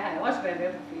 der har jeg også været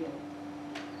med på ferie.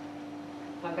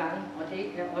 Et par gange, og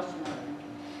det er også noget.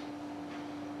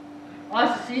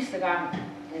 Også sidste gang,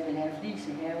 jeg ville have flis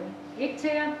i haven. Ikke til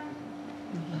jer.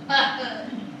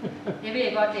 Jeg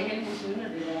ved godt, det er Helmuts ynder,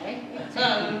 det der, ikke? Ikke til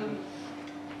jer.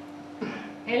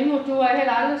 Helmut, du har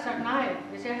heller aldrig sagt nej,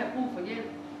 hvis jeg har brug for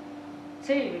hjælp.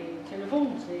 TV,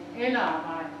 telefonstik,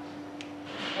 elarbejde,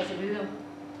 og så videre.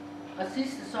 Og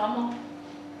sidste sommer,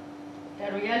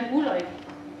 da du hjalp Ulrik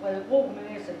i Bredebro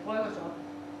med at sætte bryggers op.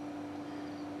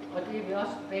 Og det er vi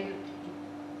også begge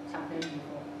taknemmelige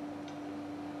for.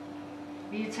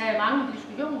 Vi har taget mange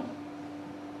diskussioner.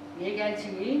 Vi er ikke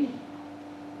altid enige.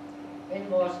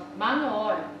 Men vores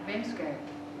mangeårige venskab,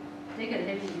 det kan det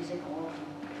heldigvis ikke overføre.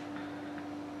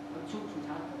 Og tusind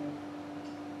tak for det.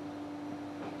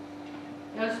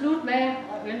 Jeg vil slutte med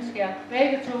at ønske jer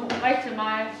begge to rigtig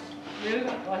meget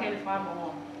lykke og held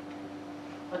fremover.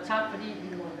 Og tak fordi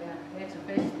I måtte være med til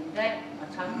festen i dag,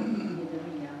 og tak fordi I er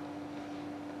med jer.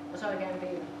 Og så vil jeg gerne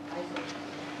bede jer. Hej så.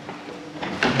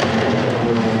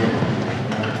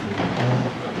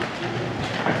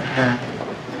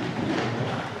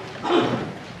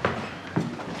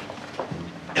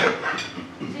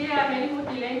 Se her med Helmut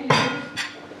de længe lille.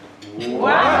 Wow!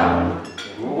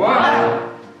 Wow!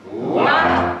 Wow!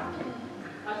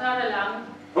 Og så er der lange.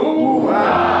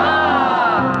 Wow!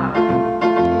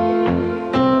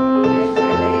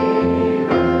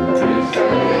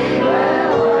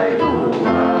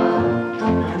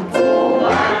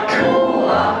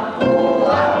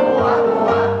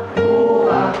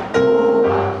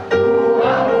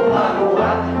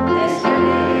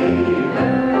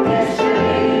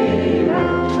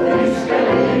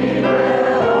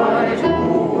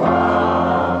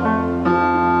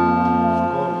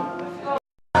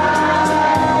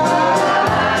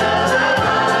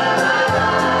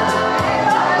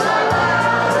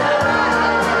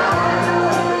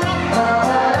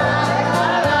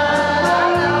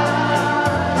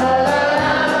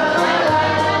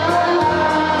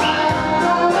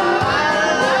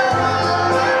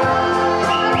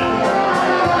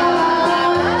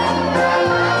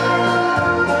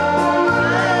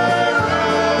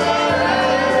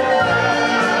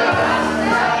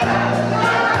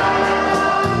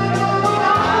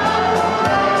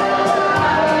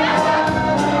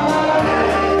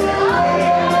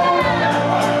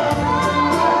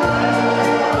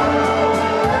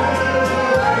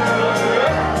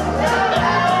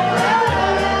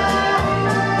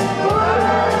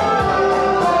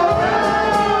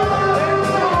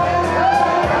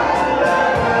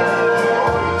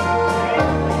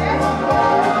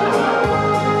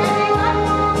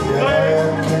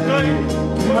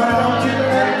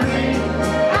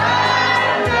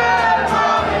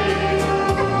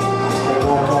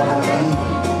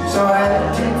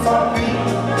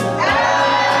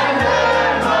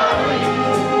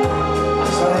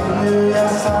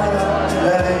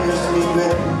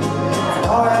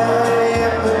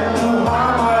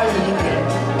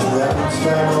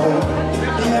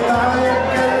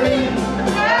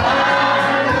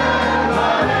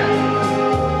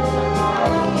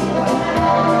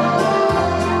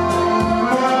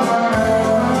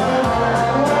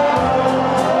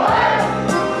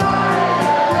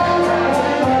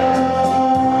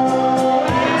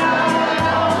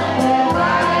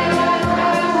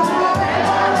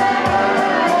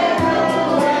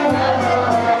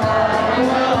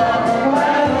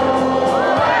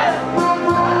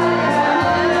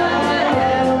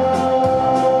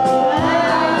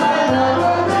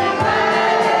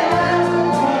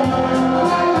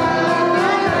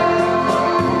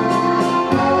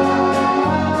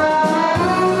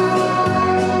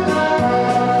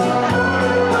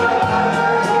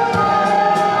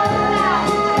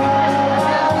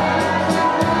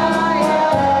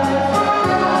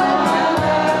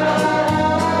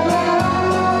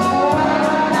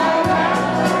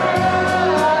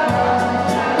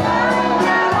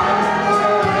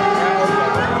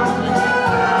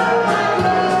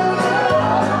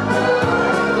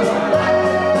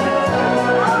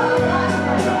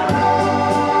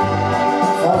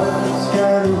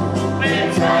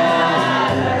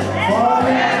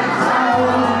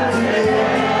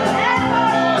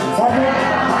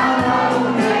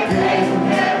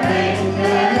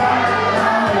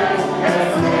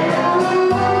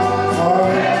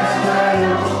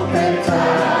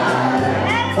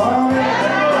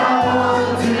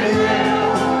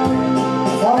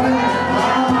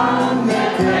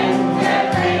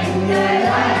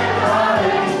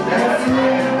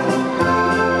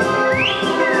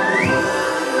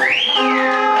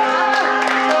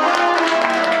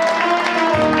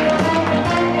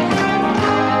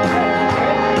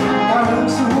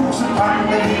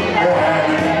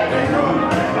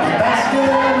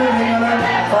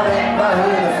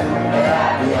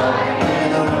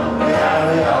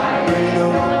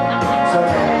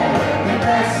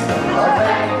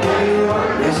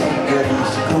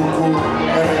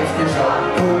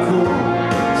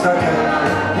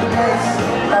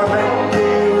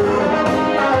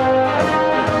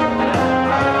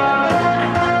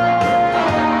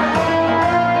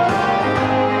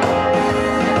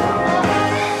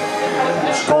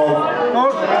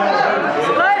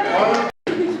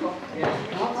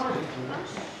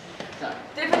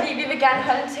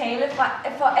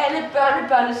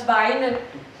 børnebørnenes vegne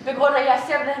begrunder, at jeg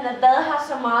simpelthen har været her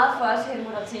så meget for os,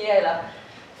 Helmut og Thea, eller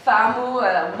farmu,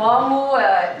 eller mormu,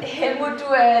 eller Helmut, du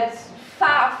er et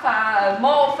farfar,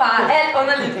 morfar, alt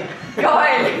underligt.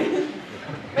 Gøjl.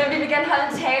 Men vi vil gerne holde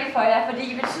en tale for jer,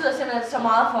 fordi I betyder simpelthen så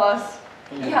meget for os.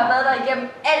 I har været der igennem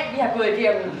alt, vi har gået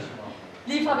igennem.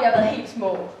 Lige fra vi har været helt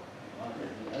små.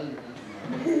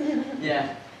 Ja,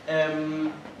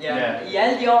 i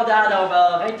alle de år, der har der jo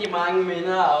været rigtig mange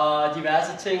minder og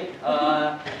diverse ting. Og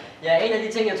ja, en af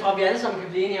de ting, jeg tror, vi alle sammen kan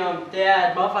blive enige om, det er,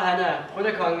 at morfar han er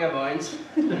rytterkongen af Vojens.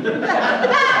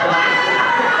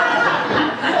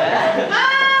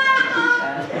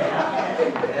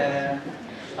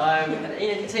 En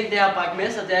af de ting, det har bragt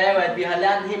med sig, det er jo, at vi har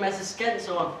lært en hel masse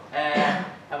skældsord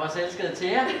af vores elskede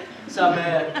Thea, som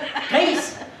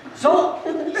gris, so,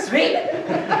 svin.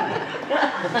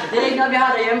 Det er ikke noget, vi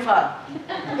har derhjemmefra.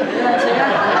 Det er Thea.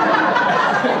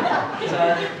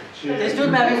 Så det er slut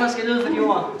med, at vi får skæld ud for de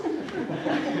ord.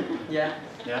 Ja.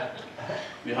 Ja.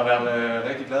 Vi har været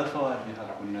rigtig glade for, at vi har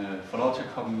kunnet få lov til at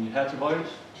komme her til Vojens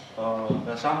og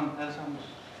være sammen alle sammen.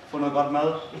 Få noget godt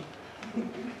mad.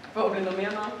 Forhåbentlig noget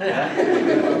mere mad. Ja.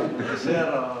 Dessert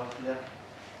og ja.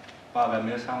 Bare være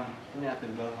mere sammen. Ja. Det er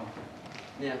vi glade for.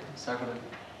 Ja. Tak for det.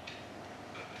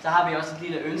 Så har vi også et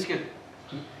lille ønske.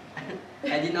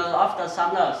 At I noget oftere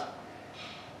samler os.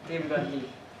 Det vil vi godt lide.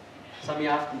 Som i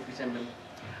aften for eksempel.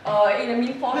 Og en af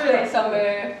mine forslag, som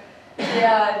det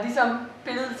er ligesom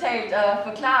billedtalt at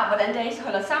forklare, hvordan det er, I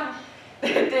holder sammen.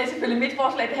 Det er selvfølgelig mit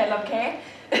forslag, det handler om kage.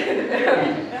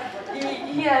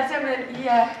 I er simpelthen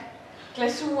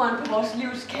glasuren på vores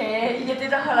livs kage. I er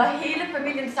det, der holder hele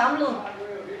familien samlet.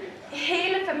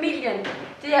 Hele familien.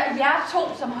 Det er jer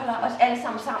to, som holder os alle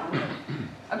sammen sammen.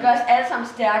 Og gør os alle sammen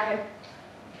stærke.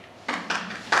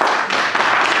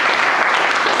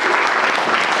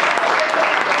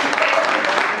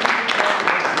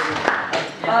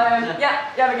 Og ja,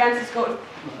 jeg vil gerne sige skål.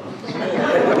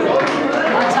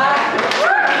 Og tak.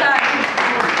 Tak.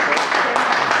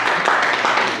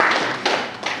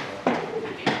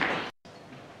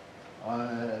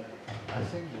 I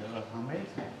think it was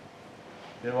amazing.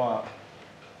 They were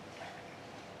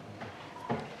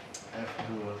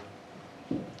afterwards.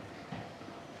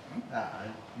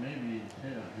 Maybe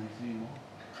here can see more.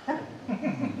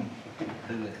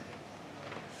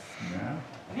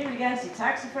 Vi vil gerne sige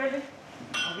tak selvfølgelig,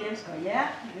 og vi elsker jer.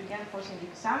 Vi vil gerne få sin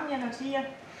lille sammen, Jan og Tia,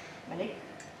 men ikke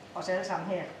os alle sammen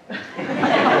her.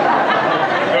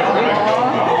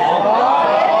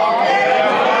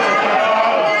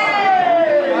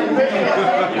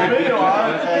 I ved jo,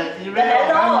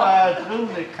 han var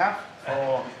drivende kraft for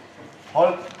at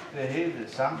holde det hele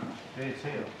sammen. Det er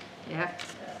Theo. Ja.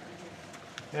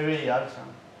 Det ved I alle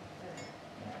sammen.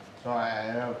 Så jeg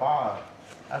er jo bare...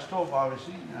 Jeg står bare ved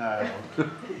siden af...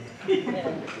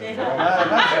 Det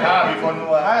har vi fundet ud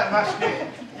af.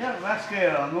 Hvad sker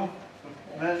der nu?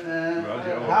 Men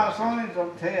jeg har sådan en som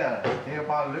Thea. Det er jo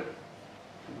bare lykke.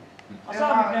 Og så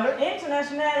er vi blevet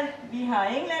internationale. Vi har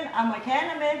England,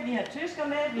 amerikaner med, vi har tysker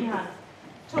med, vi har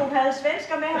 2 halve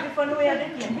svensker med, har vi fundet ud af, det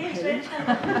bliver en helt svensker.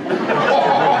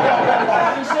 Så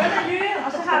har vi sønderjyde,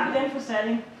 og så har vi den for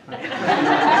Salling. Det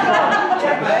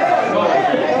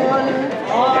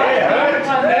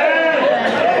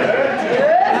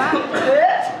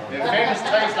findes 3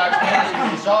 slags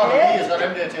mennesker, så er vi så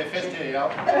dem der til fest her i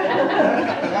aften.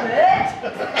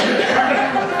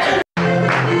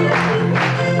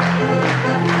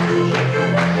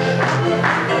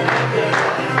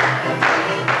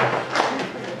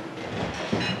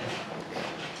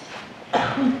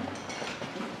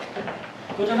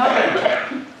 Guten Abend.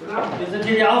 Wir sind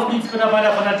hier die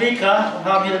Aufsichtsmitarbeiter von der DEKRA und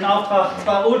haben hier den Auftrag,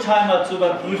 2 Oldtimer zu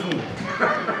überprüfen.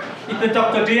 Ich bin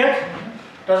Dr. Dirk,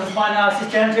 das ist meine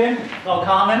Assistentin, Frau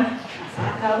Carmen.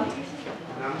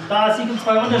 Da es sich um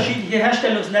 2 unterschiedliche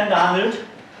Herstellungsländer handelt,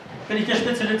 bin ich der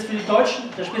Spezialist für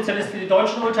die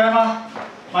deutschen Oldtimer.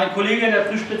 Mein Kollege, der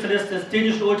Prüfspezialist des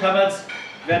dänischen Oldtimers,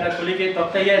 wäre der Kollege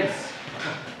Dr. Jens.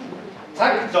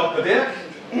 Tak, Dr. Dirk.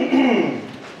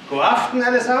 God aften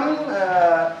alle sammen.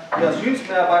 Jeg er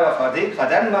synsmedarbejder fra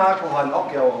Danmark og har en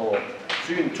opgave at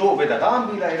syne 2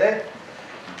 veteranbiler i dag.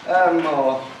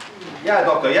 Og jeg er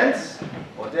Dr. Jens,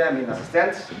 og det er min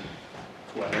assistent,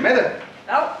 fru Annemette.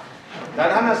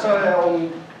 Den handler så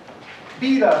om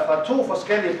biler fra 2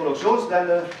 forskellige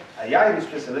produktionslande. Jeg er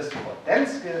specialist for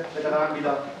danske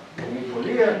veteranbiler, og min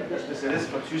kollega er specialist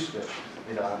for tyske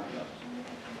veteranbiler.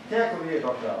 Her kollega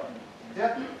Dr. Ja,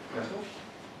 værsgo.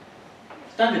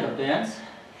 Danke, Dr. Jens.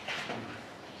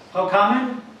 Frau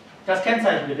Carmen, das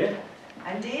Kennzeichen bitte.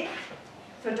 Ein D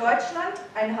für Deutschland,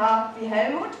 ein H wie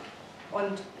Helmut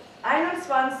und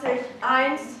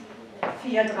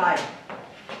 21143.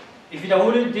 Ich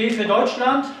wiederhole, D für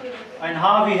Deutschland, ein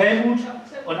H wie Helmut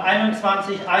und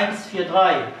 21143.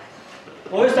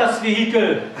 Wo ist das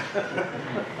Vehikel?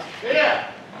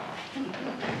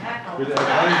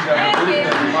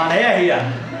 Mal her hier.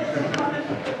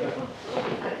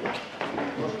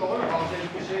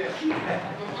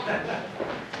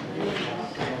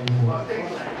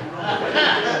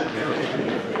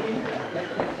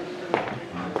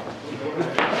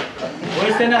 Wo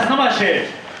ist denn das Nummerschild?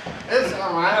 Ist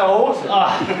an meiner Hose.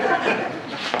 Ah.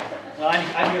 Ja,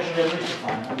 eigentlich schon wieder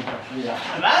durchgefahren.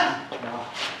 Was? Ja.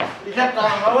 Ich hab da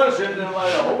ein Nummerschild in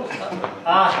meiner Hose.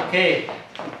 Ah, okay.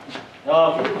 Ja,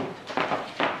 okay.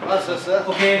 Was ist das?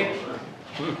 Okay.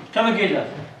 Können wir gehen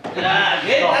lassen. Ja,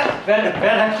 geht das? Wer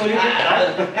hat Kollege?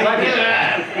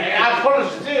 Ja,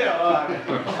 protestiert.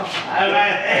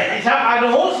 Ich hab meine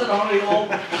Hose noch nicht oben.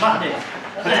 Macht nichts.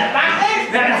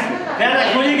 Wer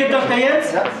hat Kollege Dr.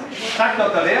 Jens? Ja. Tak,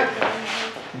 Dr. Dirk.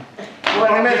 Du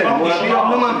er med dem, hvor vi op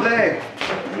nummeren play.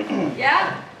 Ja,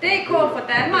 DK for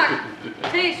Danmark, T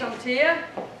som Thea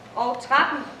og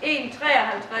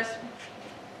 13153.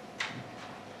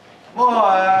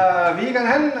 Hvor er Vigan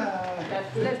hen?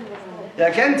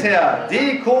 Jeg gentager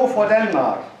DK for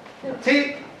Danmark. T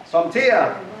som Thea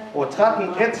og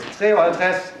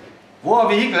 13153. Hvor er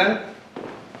vehiklen?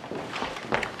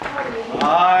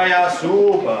 Ah ja,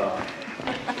 super.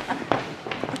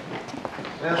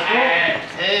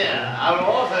 Har du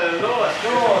også lov at stå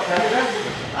og tage den?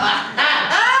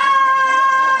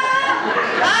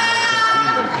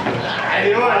 Ej,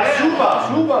 det var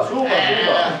super.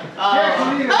 Her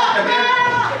kollega,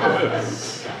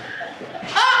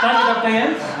 Danke, Dr.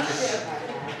 Jens.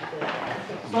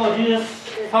 So, dieses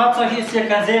Fahrzeug ist hier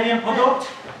kein Serienprodukt,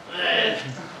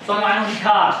 sondern ein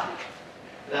Unikat.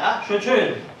 Ja.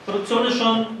 Schön. Produktion ist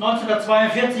schon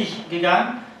 1942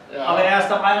 gegangen, Ja. aber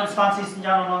erst am 21.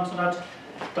 Januar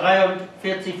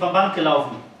 1943 vom Band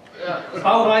gelaufen. Ja.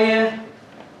 Baureihe,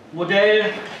 Modell,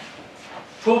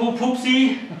 Turbo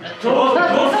Pupsi,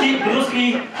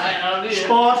 Bruski,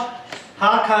 Sport,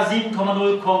 HK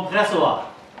 7,0 Kompressor.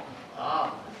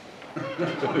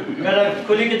 Ja, der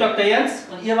Kollege Dr. Jens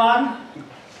und Ihr Wagen?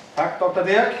 Tak, Dr.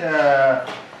 Dirk.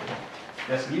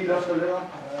 Jeg skal lige løfte lidt op.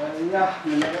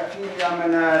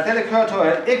 Dette køretøj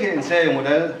er ikke en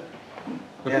seriemodel.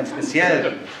 Det er en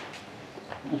speciel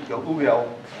udgave.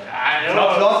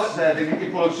 Flot, det gik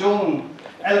i produktionen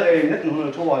allerede i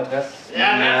 1952.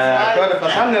 Kørte fra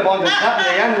samlebånd den 13.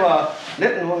 januar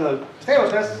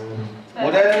 1963.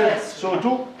 Model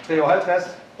Suzuki 53.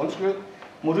 Undskyld.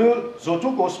 Model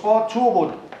Suzuki Sport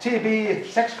Turbo TB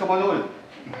 6,0.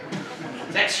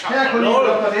 Her kollega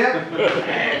Dr. Dirk.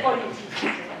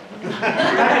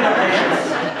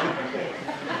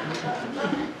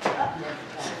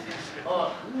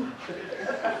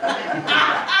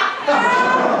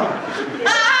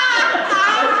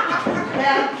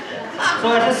 So,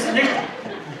 es ist nicht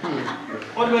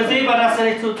unübersehbar, dass er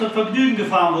nicht zum Vergnügen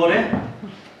gefahren wurde.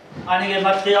 Einige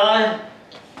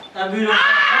Materialermüdung.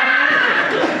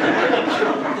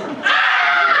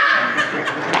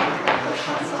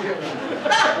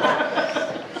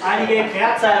 Einige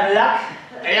Kratzer im Lack.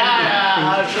 Ja,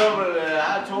 also,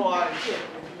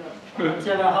 Ist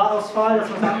ja der Haarausfall, das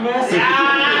ist was anderes.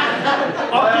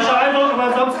 Optischer Eindruck, aber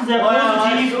ansonsten sehr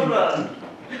positiv.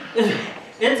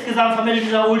 Insgesamt vermittelt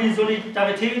dieser Uli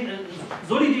Solidität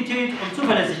und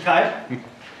Zuverlässigkeit.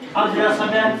 Haben Sie das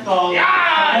vermerkt, Frau? Ja,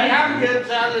 ich habe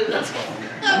jetzt alles.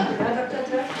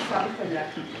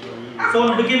 So,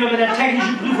 nun beginnen wir mit der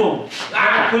technischen Prüfung.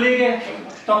 Der Kollege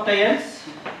Dr. Jens.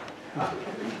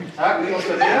 Tak,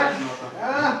 Dr. Dirk.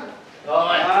 Ja.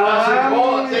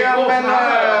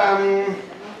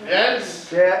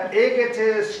 Det er ikke til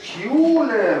at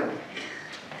skjule.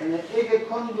 Den er ikke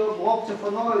kun blevet brugt til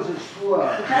fornøjelsesture.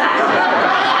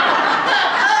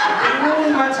 Nogle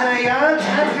materiale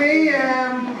er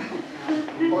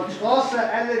på trods af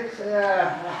alle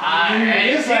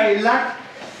nisser i lak.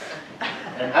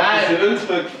 En optisk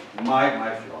indtryk. Meget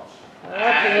flot.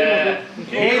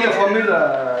 Hele formidler.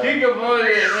 Kigger på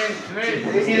det,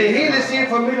 I det hele set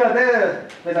formidler det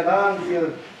veteranen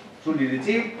til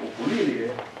soliditet og pålidelighed.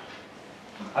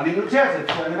 Har vi noteret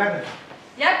det?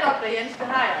 Ja, Dr. Jens, det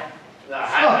har jeg.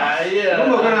 Så,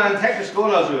 nu begynder en teknisk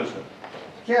undersøgelse.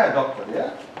 Kære doktor, ja.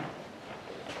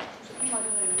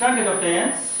 Danke, Dr.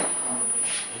 Jens.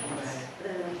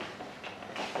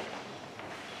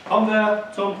 Kommen wir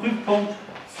zum Prüfpunkt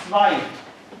 2.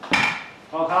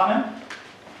 Frau Carmen.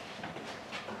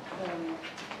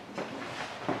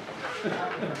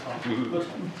 Gut.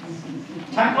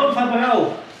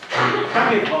 Tankunfallbau.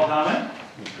 Danke, Frau Carmen.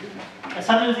 Es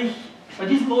handelt sich bei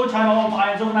diesem Oldtimer um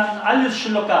einen sogenannten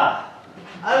Allesschlucker.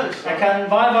 Alles. Er kann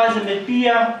wahlweise mit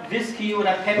Bier, Whisky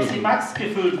oder Pepsi Max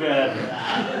gefüllt werden.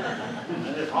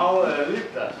 Meine Frau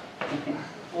liebt das.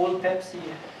 Und Pepsi.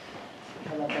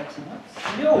 Oder Pepsi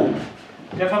Max. Jo,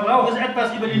 der Verbrauch ist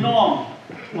etwas über die Norm.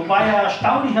 Wobei er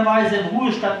erstaunlicherweise im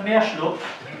Ruhestand mehr schluckt.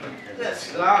 Das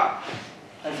ist klar.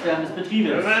 Als während des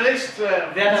Betriebes. Wenn wir nicht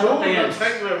Wer tun, Dr. dann Jens?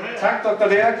 trinken wir mehr. Tak, Dr.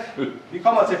 Dirk. Vi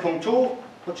kommer til punkt 2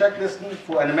 på checklisten.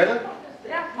 Fru Anne Mette.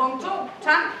 Ja, punkt 2.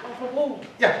 Tank og forbrug.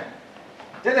 Ja.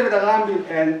 Denne veteranbil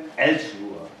er en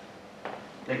altsluger.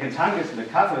 Den kan tankes med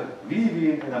kaffe,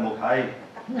 hvidvin eller mokai.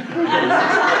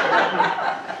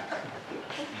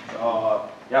 Og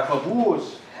jeg forbruges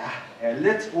er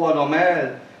let over normal,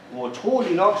 og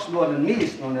utrolig nok sluger den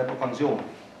mest, når den er på pension.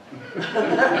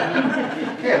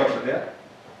 Kære Dr. Dirk.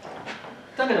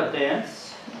 Danke, Dr.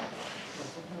 Jens.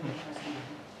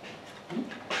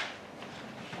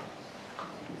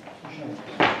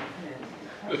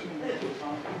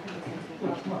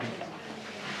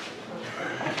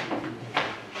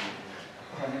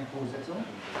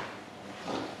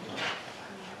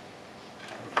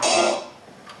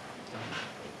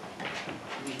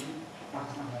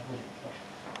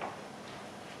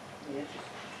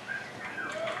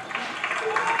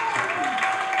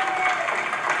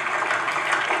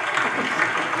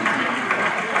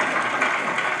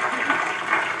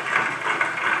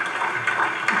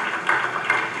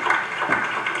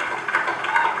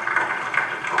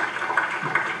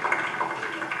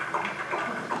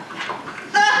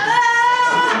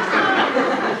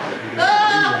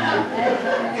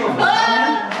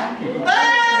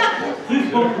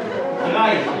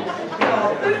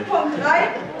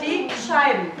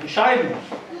 Scheiben.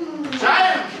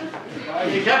 Scheiben?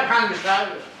 Ich habe keine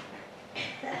Scheibe.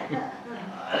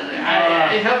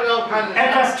 Ich habe auch keine Scheibe.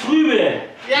 Etwas trübe.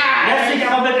 Ja! Lässt sich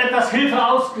aber mit etwas Hilfe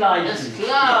ausgleichen. Ist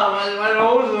klar, weil ich meine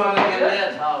Hose noch nicht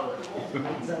geleert habe.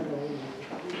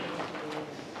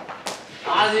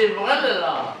 Ah, die Brille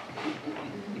da.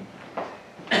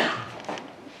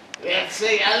 Jetzt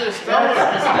sehe ich alles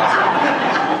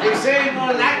durch. Ich sehe nur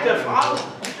nackte Frauen.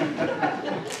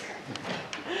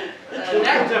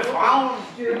 Nackte Frauen.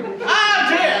 Ah,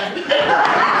 der!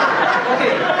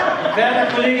 Okay, wer der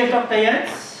Kollege Dr.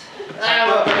 Jens?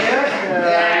 Ja,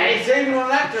 ich sehe nur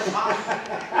nackte Frauen.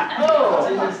 Oh.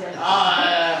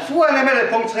 Fru Anne Mette,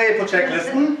 punkt 3 på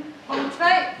checklisten. Punkt 3,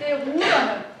 det er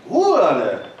ruderne.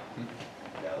 Ruderne.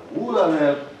 Ja,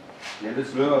 ruderne bliver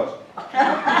lidt sløret.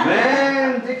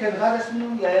 Men det kan rettes med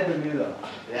nogle hjælpemidler.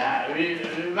 Ja, vi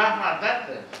machen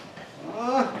das.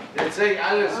 Jetzt sehe ich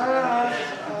alles.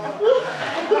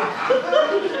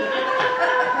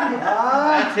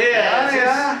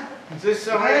 Siehst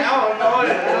du mich auch neu?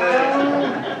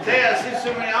 Der siehst du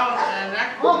mich auch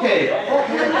nackt? Okay,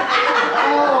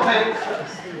 okay.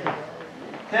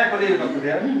 Herr Kollege Dr.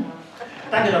 Dirk.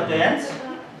 Danke, Dr. Jens.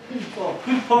 So,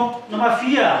 Prüfpunkt Nummer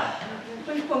 4.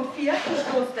 Prüfpunkt 4, die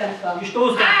Stoßdämpfer. Die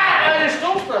Stoßdämpfer. Ah, eine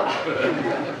Stoßdämpfer.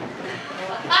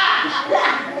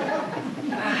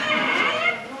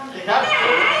 Ich hab's.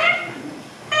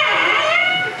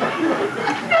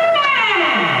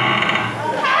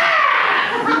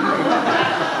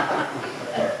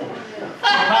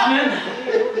 Kamen.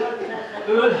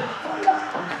 Öl.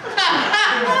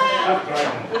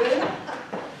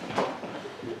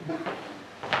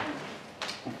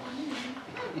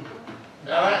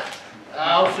 Ja,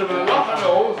 hast du mir noch eine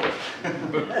Hose?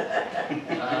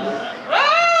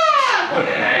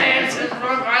 Jetzt ist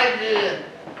man rein hier.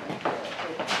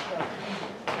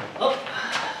 Oh.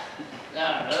 Ja,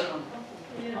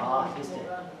 Ah, siehst du.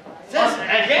 das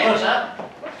ergeht, ne?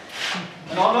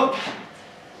 In Ordnung.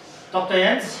 Dr.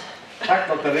 Jens. Tak,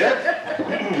 Dr. Dirk.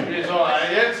 Wieso?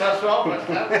 Jetzt hast du auch was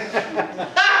dran.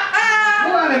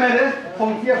 Fru Anne Mette,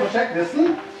 punkt 4 på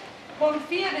checklisten. Punkt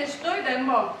 4, det er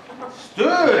støddæmper.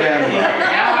 Støddæmper.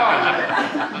 Ja.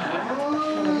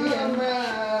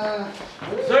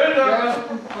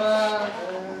 Støddæmper.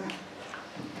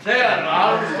 Der,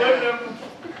 har du støddæmper?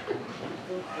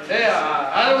 Der,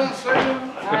 har du en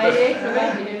støddæmper? Nej, det er ikke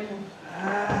nødvendigt.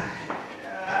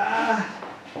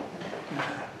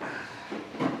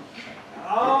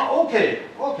 Okay.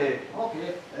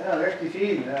 Det er rigtig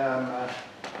fint.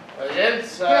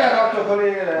 Jens, Kære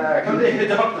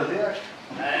kollega Dr. Dirk.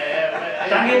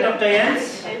 Danke, Dr.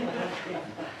 Jens.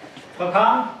 Frau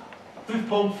Kahn,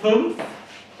 Prüfpunkt 5.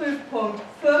 Prüfpunkt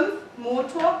 5,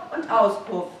 Motor und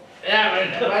Auspuff. ja,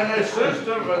 men meine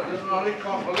Støddæmper, das ist noch nicht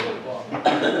kontrolliert worden.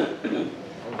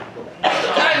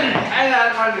 Keiner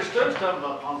hat meine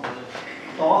Støddæmper kontrolliert.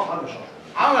 Doch, haben wir schon.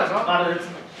 Haben wir schon? Gerade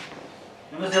sitzen.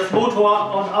 Wir müssen jetzt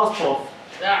Motor und Auspuff.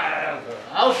 Ja,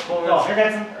 Auspuff. So,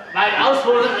 hinsetzen. Mein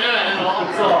Auspuff ist immer in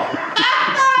Ordnung. So.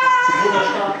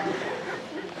 Schulterstab.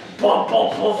 Bom, bom,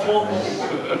 bom, bom.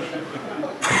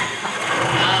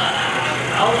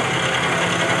 Auf.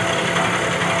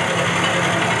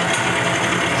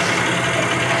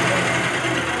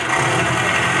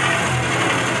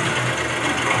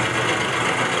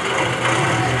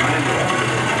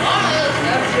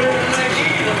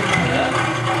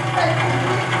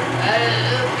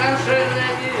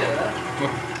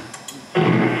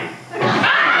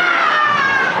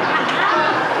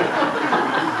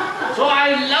 So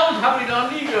einen Laut habe ich noch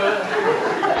nie gehört.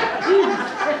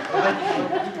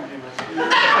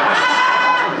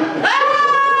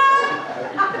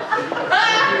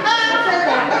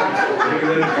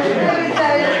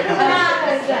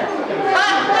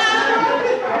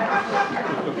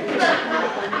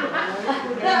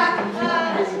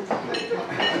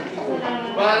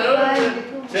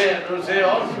 Du ser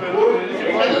åndssvagt ud.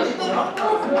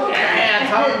 Ja,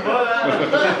 tager på.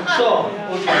 So,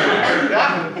 Ja,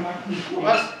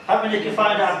 was? hat mir nicht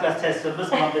gefallen, der Abgastest. Wir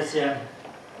müssen mal ein bisschen.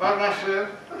 Was machst du?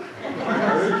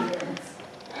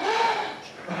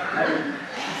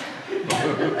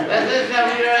 Das ist ja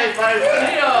wieder ein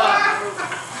Falschnier.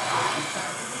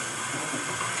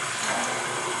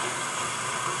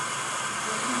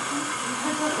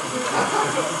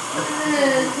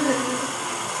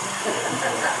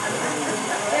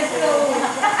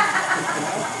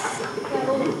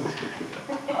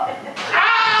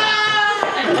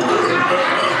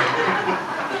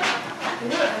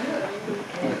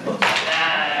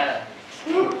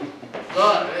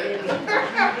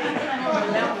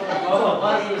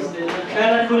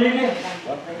 Kleiner Kollege.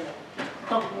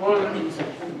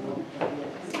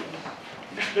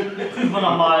 Prüfen wir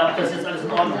nochmal, ob das jetzt alles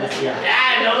in Ordnung ist hier.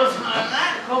 Ja, da muss man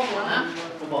nachgucken, ne?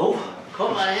 Guck mal hoch.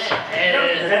 Guck mal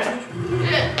her. Setzen.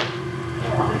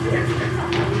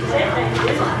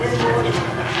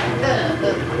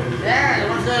 Ja, du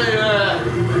musst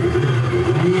ja...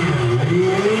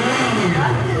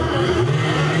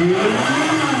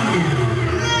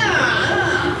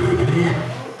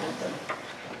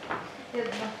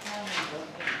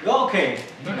 Ja, okay.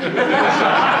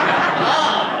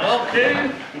 Okay.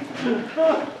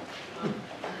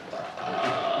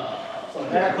 So,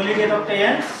 Herr Kollege Dr.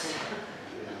 Jens.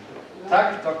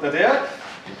 Tak, Dr. Dirk.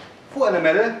 Fru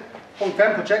Anne-Mette. Punkt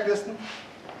 5 på checklisten.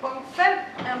 Punkt 5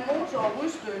 er motor- og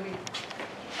udstødning.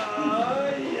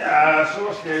 Ja,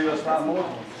 så skal jeg jo starte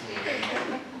motoren.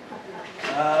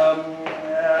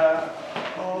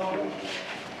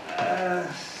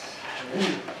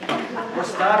 Hvor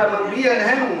starter man bilen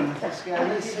hen? Det skal jeg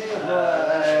lige se, hvor...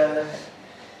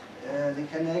 det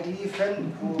kan jeg ikke lige finde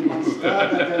på. Man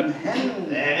starter den hen.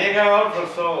 Ja, det kan jeg godt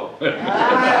forstå.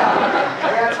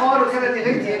 Jeg tror, du kender de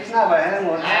rigtige knapper,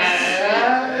 Helmut. Ja,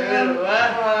 ved du hvad?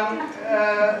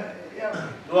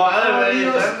 Du har aldrig været i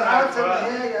Danmark før.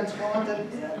 Jeg tror, den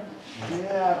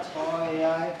der, tror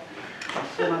jeg.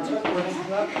 Så man trykker på den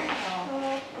knap.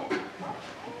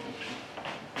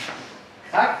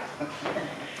 Tak.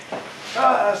 Så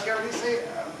skal vi lige se.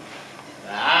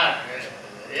 Ja,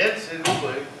 Jens er nu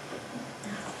ikke.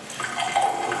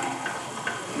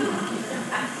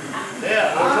 Der,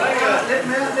 du trykker. Lidt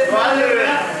mere, lidt Du har aldrig mere.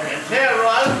 været. Her er du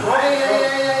aldrig brugt. Ja.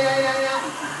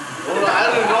 Du har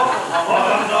aldrig brugt.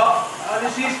 Og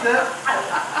det sidste.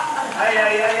 Ja.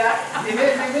 Det ved.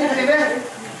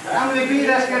 Gamle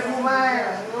biler skal bruge mig.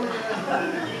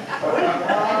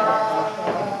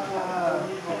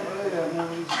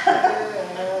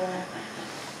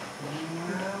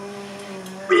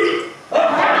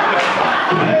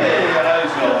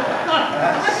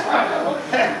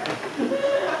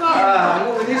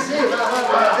 Nu vil lige se, hvad der er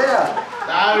der.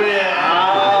 Der er vi.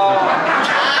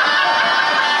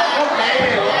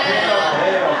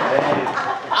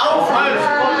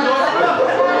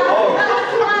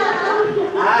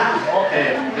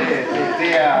 Okay,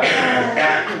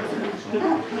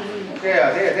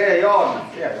 det er i orden.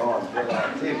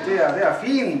 Det er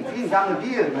fin gammel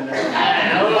bil, men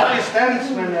godt i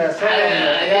stand, men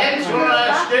Jens, hun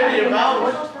er stændig i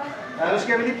bagus. Ja, nu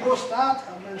skal vi lige prøve at starte.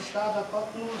 Den starter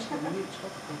godt nu. Skal vi lige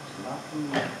trykke på knappen.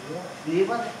 Det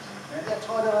var det. Ja, jeg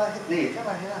tror, det var her. Nej, det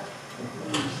var her.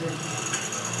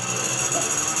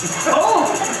 Åh!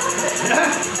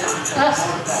 Ja!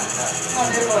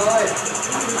 Det er for højt.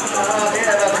 Det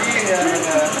er da fint, ja, men...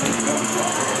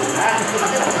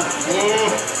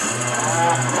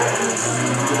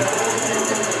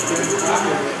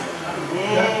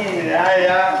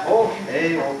 Ja.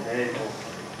 Okay.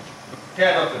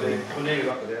 Kære doktor Dirk, kollega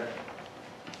doktor Dirk.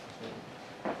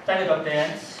 Danke, Dr.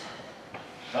 Jens.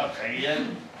 Dr. Jens.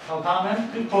 Frau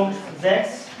Carmen, Prüfpunkt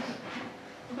 6.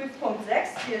 Prüfpunkt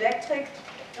 6, die Elektrik,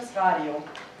 das Radio.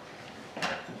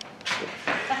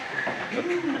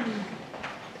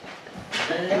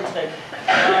 Elektrik.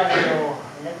 Radio.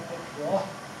 Elektrik. Ja.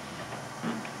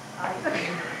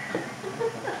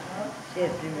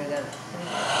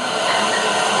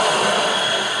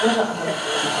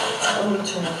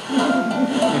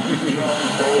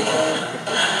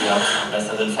 Ja,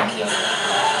 besseren Verkehr.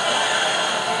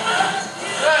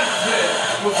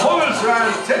 Du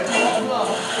Vogelsværn, tæt på.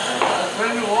 Hvad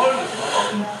nu rolle?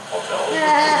 Ja,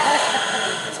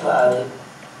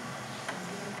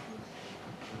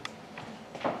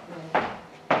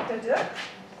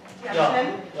 ja,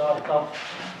 ich glaube,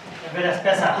 dann wird das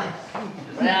besser.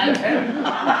 Ja,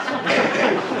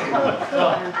 So.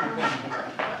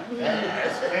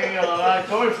 Jeg springer der var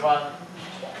kul fra.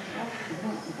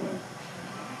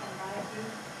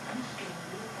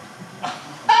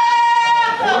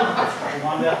 Wo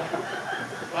waren wir?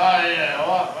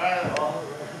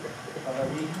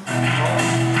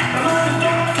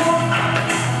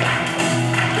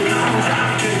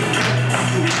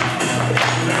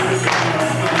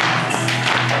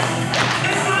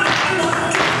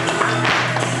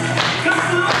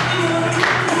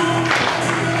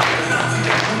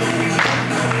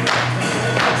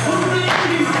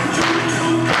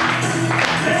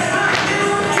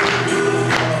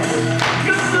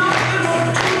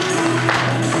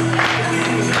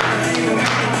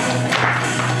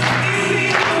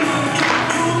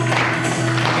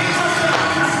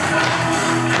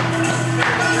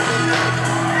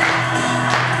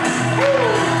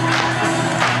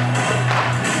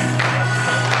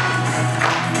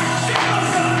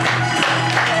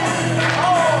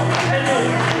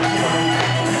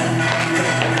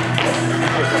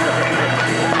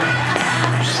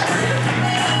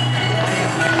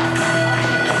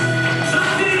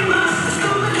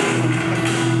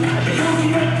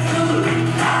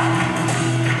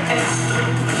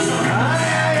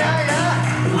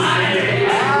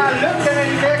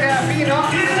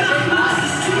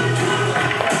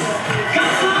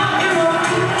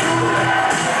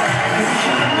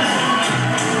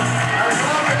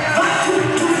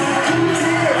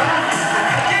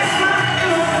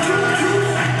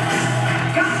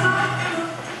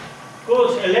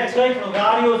 Elektrik und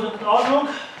Radio sind in Ordnung.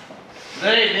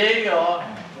 Nej, det er ikke i orden.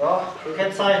 Ja, det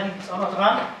Kennzeichen ist auch noch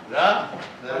dran. Ja.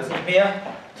 Ganz nicht mehr.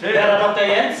 Wer er Dr.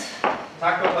 Jens?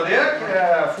 Tak, Dr. Dirk.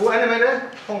 Fru Anne Mette,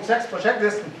 punkt 6 på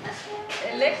checklisten.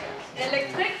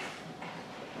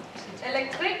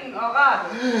 Elektrikken og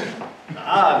radio.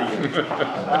 Radio.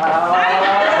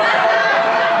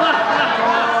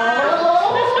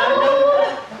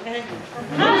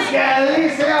 Nu skal jeg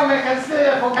lige se, om jeg kan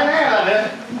se på kanalerne.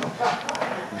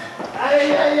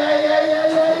 Ej.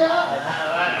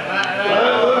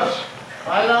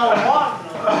 Hvad laver Morten?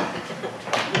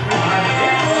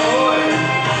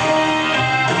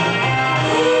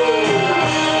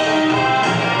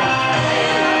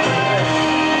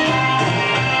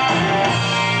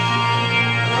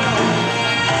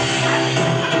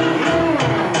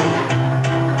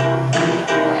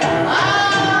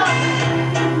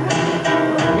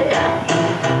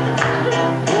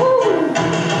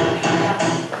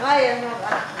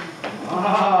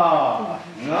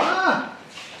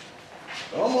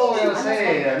 Så må vi jo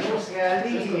se, nu skal jeg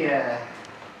lige...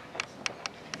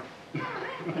 Vil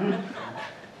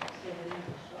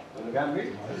du gerne vide?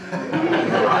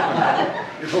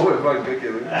 Det tror jeg faktisk ikke,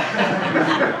 jeg vil.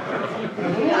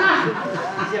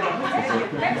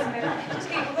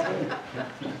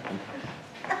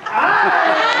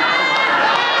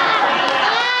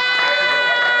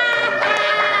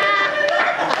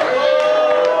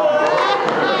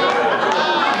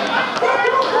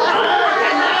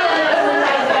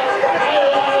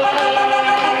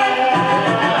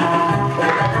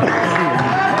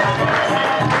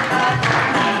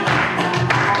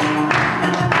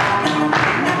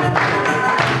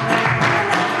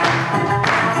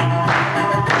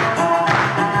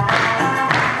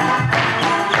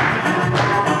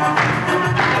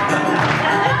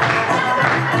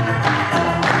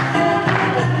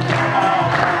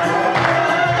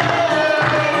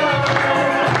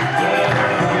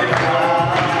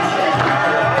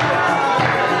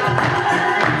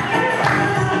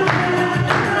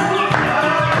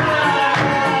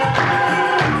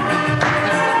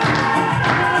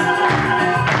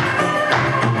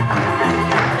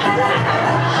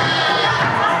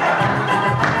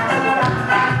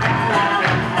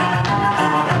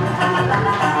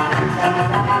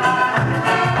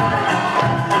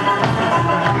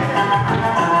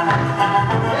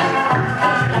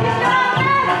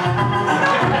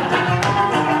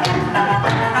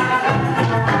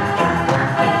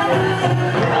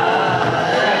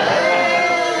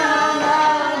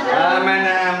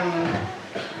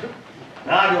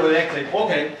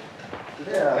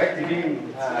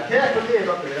 Termin. Kære kolleger,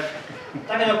 Dr. Dirk.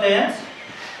 Danke, Dr. Jens.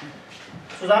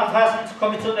 Zusammenfassend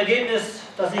komme ich zum Ergebnis,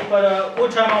 dass sich bei der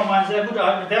Oldtimer um eine sehr gut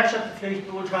erhaltene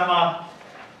werkstattgepflegte Oldtimer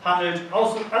handelt.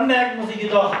 Anmerken muss ich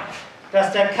jedoch,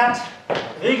 dass der Cut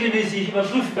regelmäßig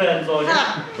überprüft werden sollte.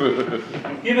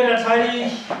 Hiermit erteile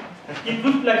ich die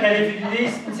Prüfplakette für die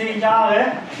nächsten 10 Jahre.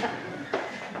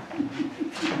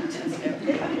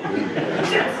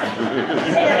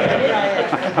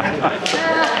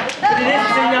 Für die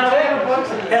nächsten 10 Jahre.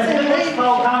 Herzlichen Glückwunsch,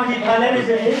 Frau Kahn, die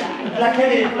Plakette.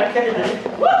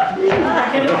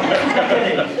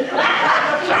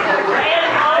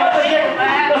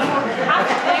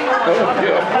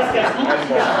 Passt ganz gut.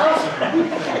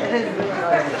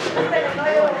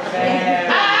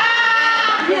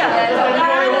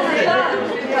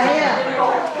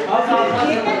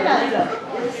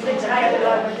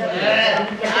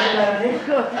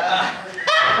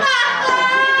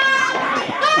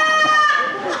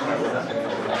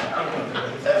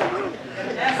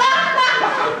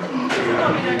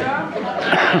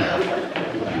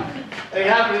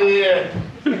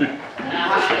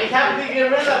 Ich habe die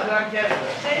Gewinnerplakette.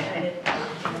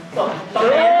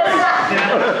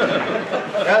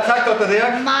 Ja, tak, Dr.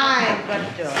 Dirk. Mein Gott.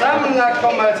 Sammenlagt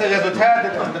kommer til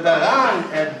resultatet, at veteranen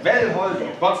er et velholdt og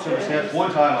godt serviceret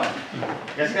oldtimer.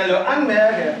 Jeg skal jo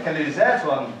anmærke, at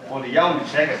katalysatoren burde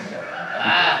jævnligt tjekkes.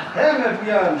 Hermed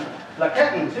bliver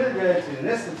plaketten tildelt til de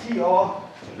næste 10 år.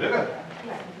 Tillykke.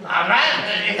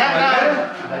 Ich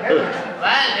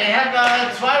hab da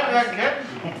 2 Plaketten.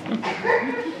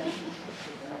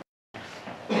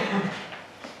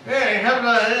 Ja, ich hab da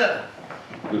her.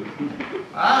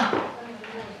 Ah?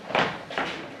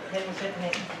 Sæt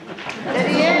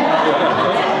igen.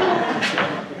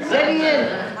 Sæt igen.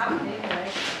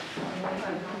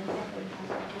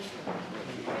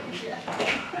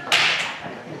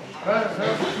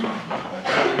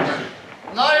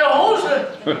 Neue Hose!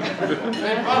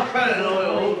 Ich brauch keine neue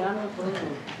Hose.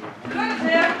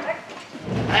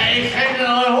 Hey, ich krieg eine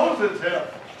neue Hose til.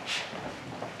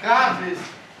 Gratis.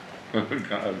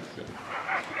 Gratis, ja.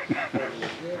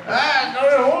 Ja,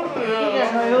 neue Hose.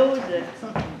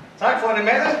 Tak for det,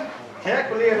 Mette. Kære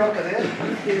kolleger, Dr. Dirk.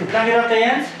 Danke, Dr.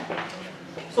 Jens.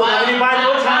 So, da wir die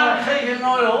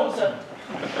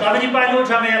beiden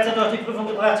Oldtimer, jetzt durch die Prüfung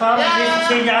gebracht haben, die nächsten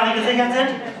 10 Jahre gesichert sind,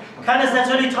 kann es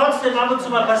natürlich trotzdem ab und zu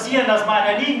mal passieren, dass mal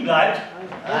einer liegen bleibt.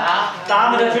 Da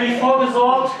haben wir natürlich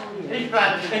vorgesorgt,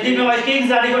 indem ihr euch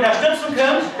gegenseitig unterstützen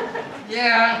könnt.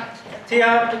 Ja.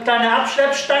 Hier habt eine kleine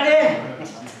Abschleppstange.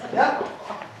 Ja.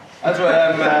 Altså,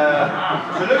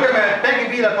 tillykke med begge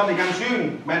biler kom i gang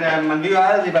syn, men man ved jo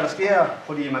aldrig, hvad der sker,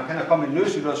 fordi man kan komme i en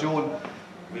nødsituation.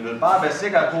 Vi vil bare være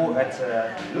sikre på, at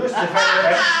nødstilfælde,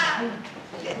 at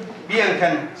bilen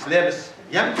kan slæbes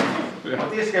hjem. Og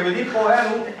det skal vi lige prøve her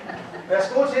nu.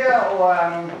 Værsgo til at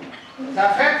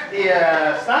tage fat i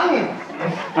stangen.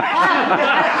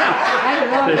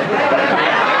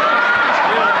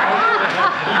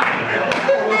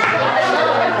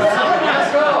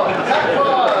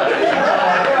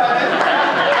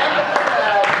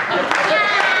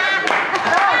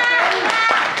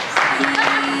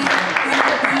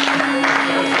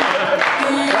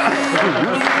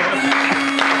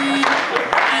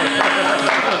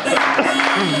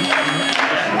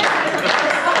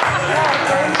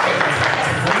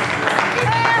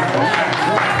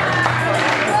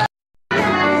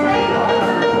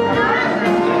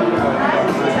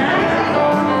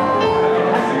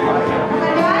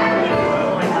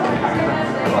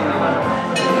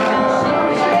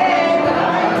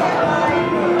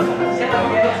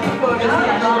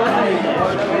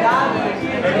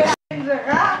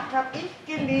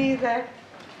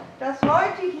 Dass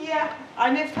heute hier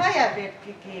eine Feier wird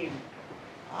gegeben.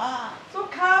 So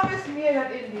kam es mir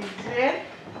dann in den Sinn,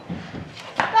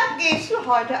 dann gehst du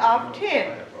heute Abend hin.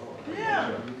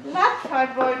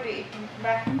 Radfahren wollte ich nicht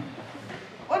machen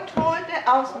und holte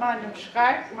aus meinem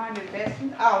Schrank meine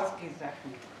besten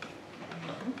Ausgehsachen.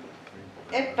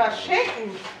 Etwas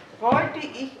schenken wollte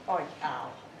ich euch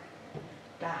auch.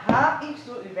 Da habe ich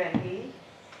so überlegt,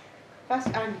 was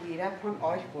ein jeder von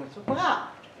euch wohl so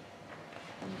braucht.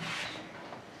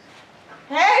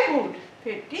 Helmut,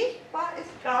 für dich war es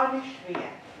gar nicht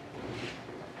schwer.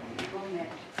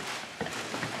 Moment.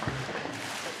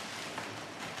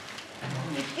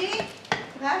 Für dich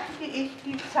brachte ich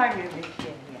die Zange mit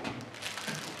hierher.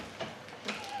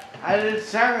 Eine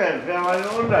Zange für mein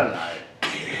Unterleib.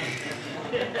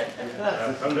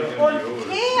 Und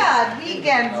Thea, die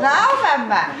gern sauber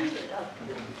macht.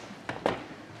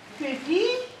 Für die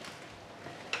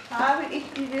habe ich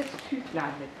dieses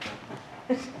Tüchlein mitgebracht.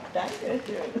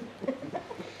 Dankeschön.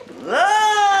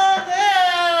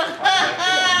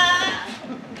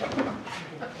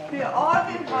 Für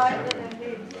eure weiteren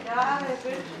Lebensjahre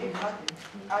wünsche ich euch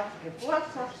als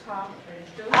Geburtstagstag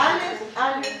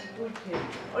alles Gute.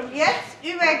 Und jetzt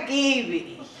übergebe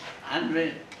ich. An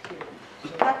wen?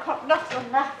 Da kommt noch so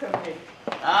ein Nachterblick.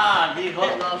 Ah, die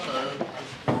kommt noch so.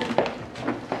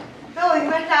 So, ich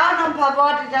möchte auch noch ein paar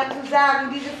Worte dazu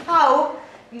sagen. Diese Frau,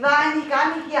 die war eigentlich gar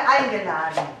nicht hier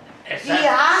eingeladen. Die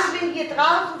haben hier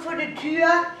draußen vor der Tür,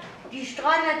 die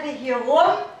streunerte hier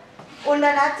rum und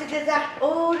dann hat sie gesagt,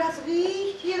 oh, das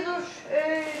riecht hier so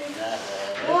schön.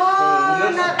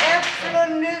 Oh, nach Äpfeln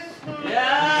und Nüssen.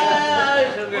 Ja,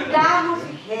 und da muss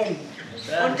ich hin.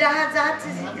 Und da hat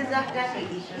sie sich gesagt, da gehe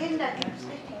ich hin, da gibt es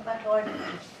richtig was Leute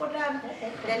zu futtern.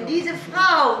 Denn diese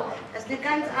Frau, das ist eine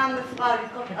ganz arme Frau, die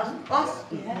kommt aus dem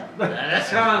Osten. Das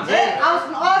kann man sehen. Aus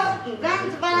dem Osten,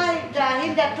 ganz weit da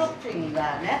hinter Tupfingen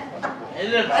da, ne?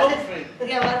 Hinter Tupfingen?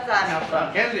 Ja, was sagen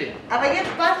wir? Kenn ich. Aber jetzt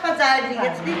Spaß beiseite,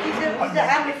 jetzt nicht diese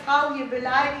arme Frau hier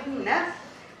beleidigen, ne?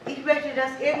 Ich möchte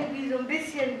das irgendwie so ein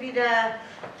bisschen wieder,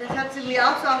 das hat sie mir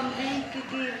auch so auf den Weg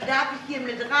gegeben, darf ich hier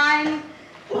mit rein?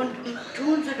 Und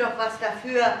tun Sie doch was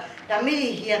dafür, damit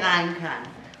ich hier rein kann.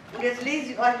 Und jetzt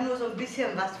lese ich euch nur so ein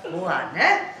bisschen was vor,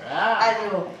 ne? Ja.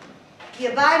 Also,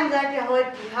 ihr beiden seid ja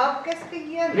heute die Hauptgäste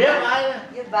hier. Ne? Wir beide?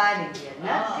 Ihr beide hier,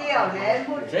 ne? Thea und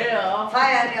Helmut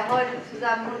feiern ja heute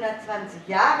zusammen 120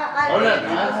 Jahre alt.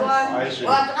 130. Oh,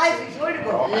 30,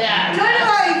 Entschuldigung. Ja.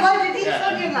 Entschuldigung, ich wollte dich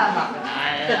schon jünger machen.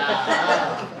 Ja.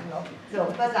 So,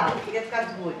 pass auf, jetzt ganz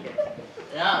ruhig jetzt.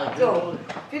 Ja, so,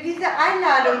 für diese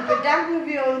Einladung bedanken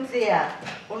wir uns sehr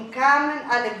und kamen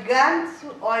alle ganz zu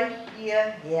euch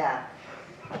hierher.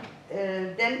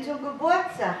 Denn zum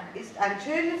Geburtstag ist ein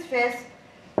schönes Fest,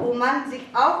 wo man sich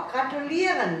auch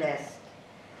gratulieren lässt.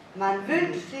 Man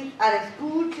wünscht sich alles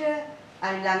Gute,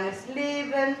 ein langes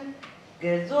Leben,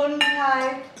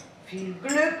 Gesundheit, viel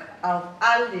Glück auf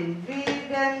all den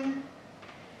Wegen.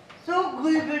 So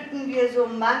grübelten wir so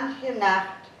manche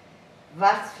Nacht,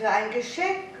 was für ein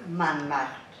Geschenk man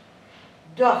macht.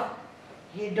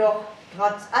 Jedoch,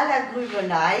 trotz aller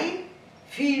Grübelei,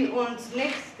 fiel uns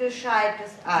nichts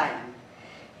Gescheites ein.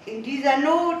 In dieser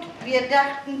Not, wir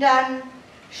dachten dann,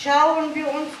 schauen wir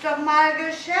uns doch mal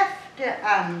Geschäfte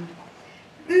an.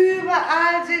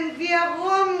 Überall sind wir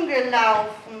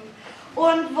rumgelaufen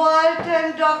und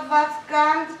wollten doch was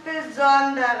ganz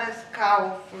Besonderes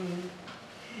kaufen.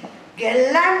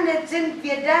 Gelandet sind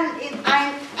wir dann in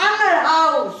ein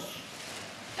Angelhaus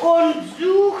und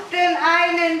suchten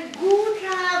einen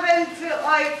Guthaben für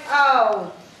euch aus.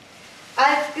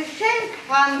 Als Geschenk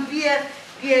haben wir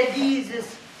dir dieses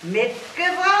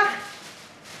mitgebracht.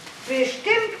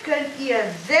 Bestimmt könnt ihr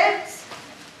selbst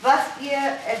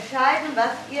entscheiden,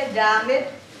 was ihr damit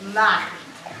macht.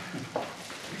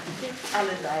 Ist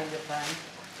alles eingefallen.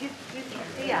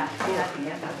 Ja,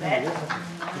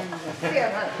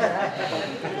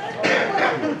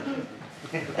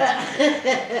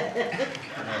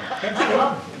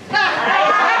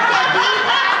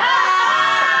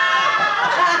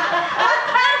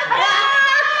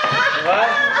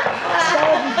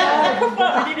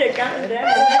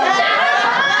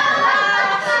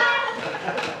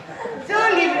 so,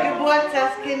 liebe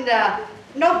Geburtstagskinder,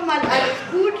 nochmal alles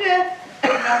Gute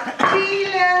und noch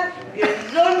viele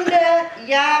gesunde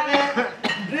Jahre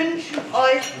wünschen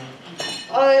euch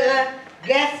eure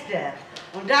Gäste.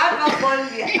 Und darauf wollen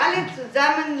wir alle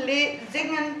zusammen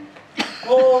singen.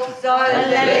 Groß soll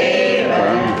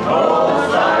leben, groß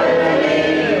soll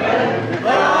leben,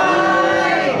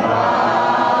 dreimal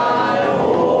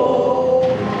hoch.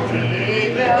 Sie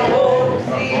leben hoch,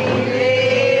 sie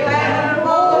leben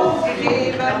hoch, sie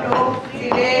leben hoch, sie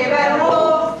leben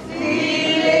hoch,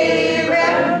 sie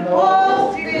leben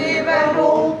hoch, sie leben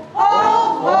hoch,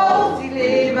 hoch, hoch, sie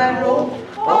leben hoch,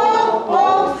 hoch,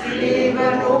 hoch, sie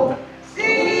leben hoch,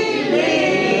 sie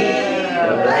leben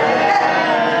hoch.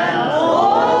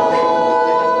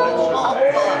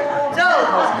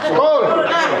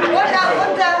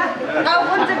 Und auf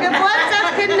unsere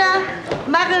Geburtstagskinder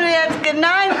machen wir jetzt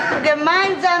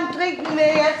gemeinsam, trinken wir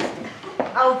jetzt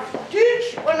auf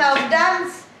Tütsch und auf Tanz.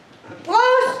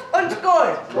 Prost und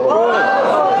Skål!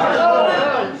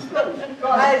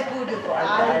 Alles Gute für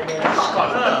euch beide.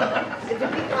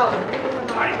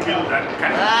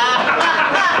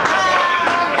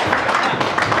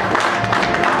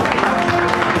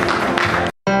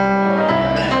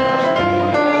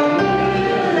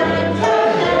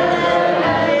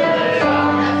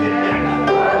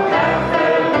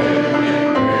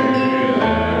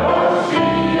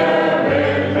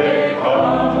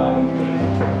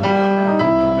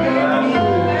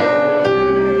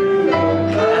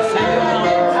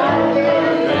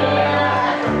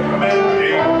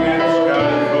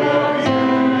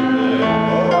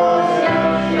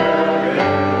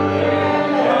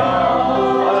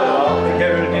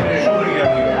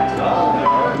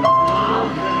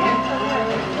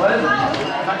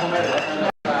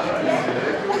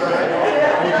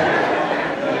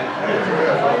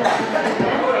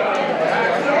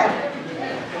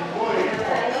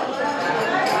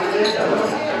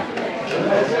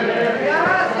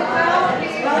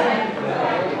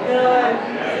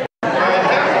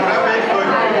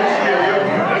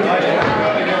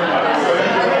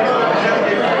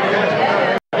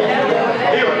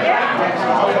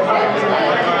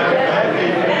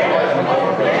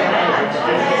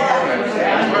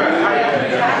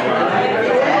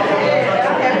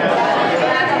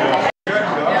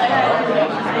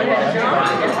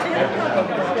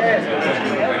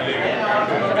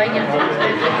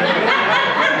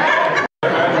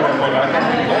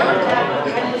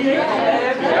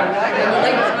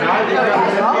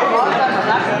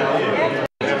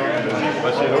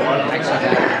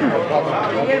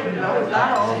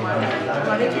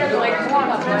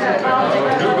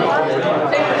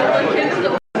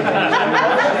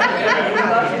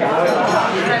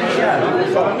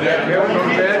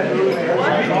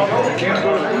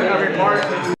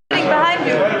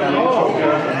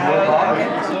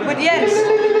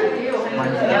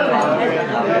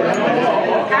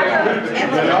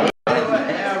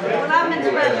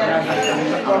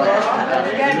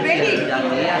 Ja, billig.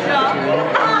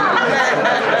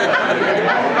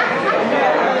 Så.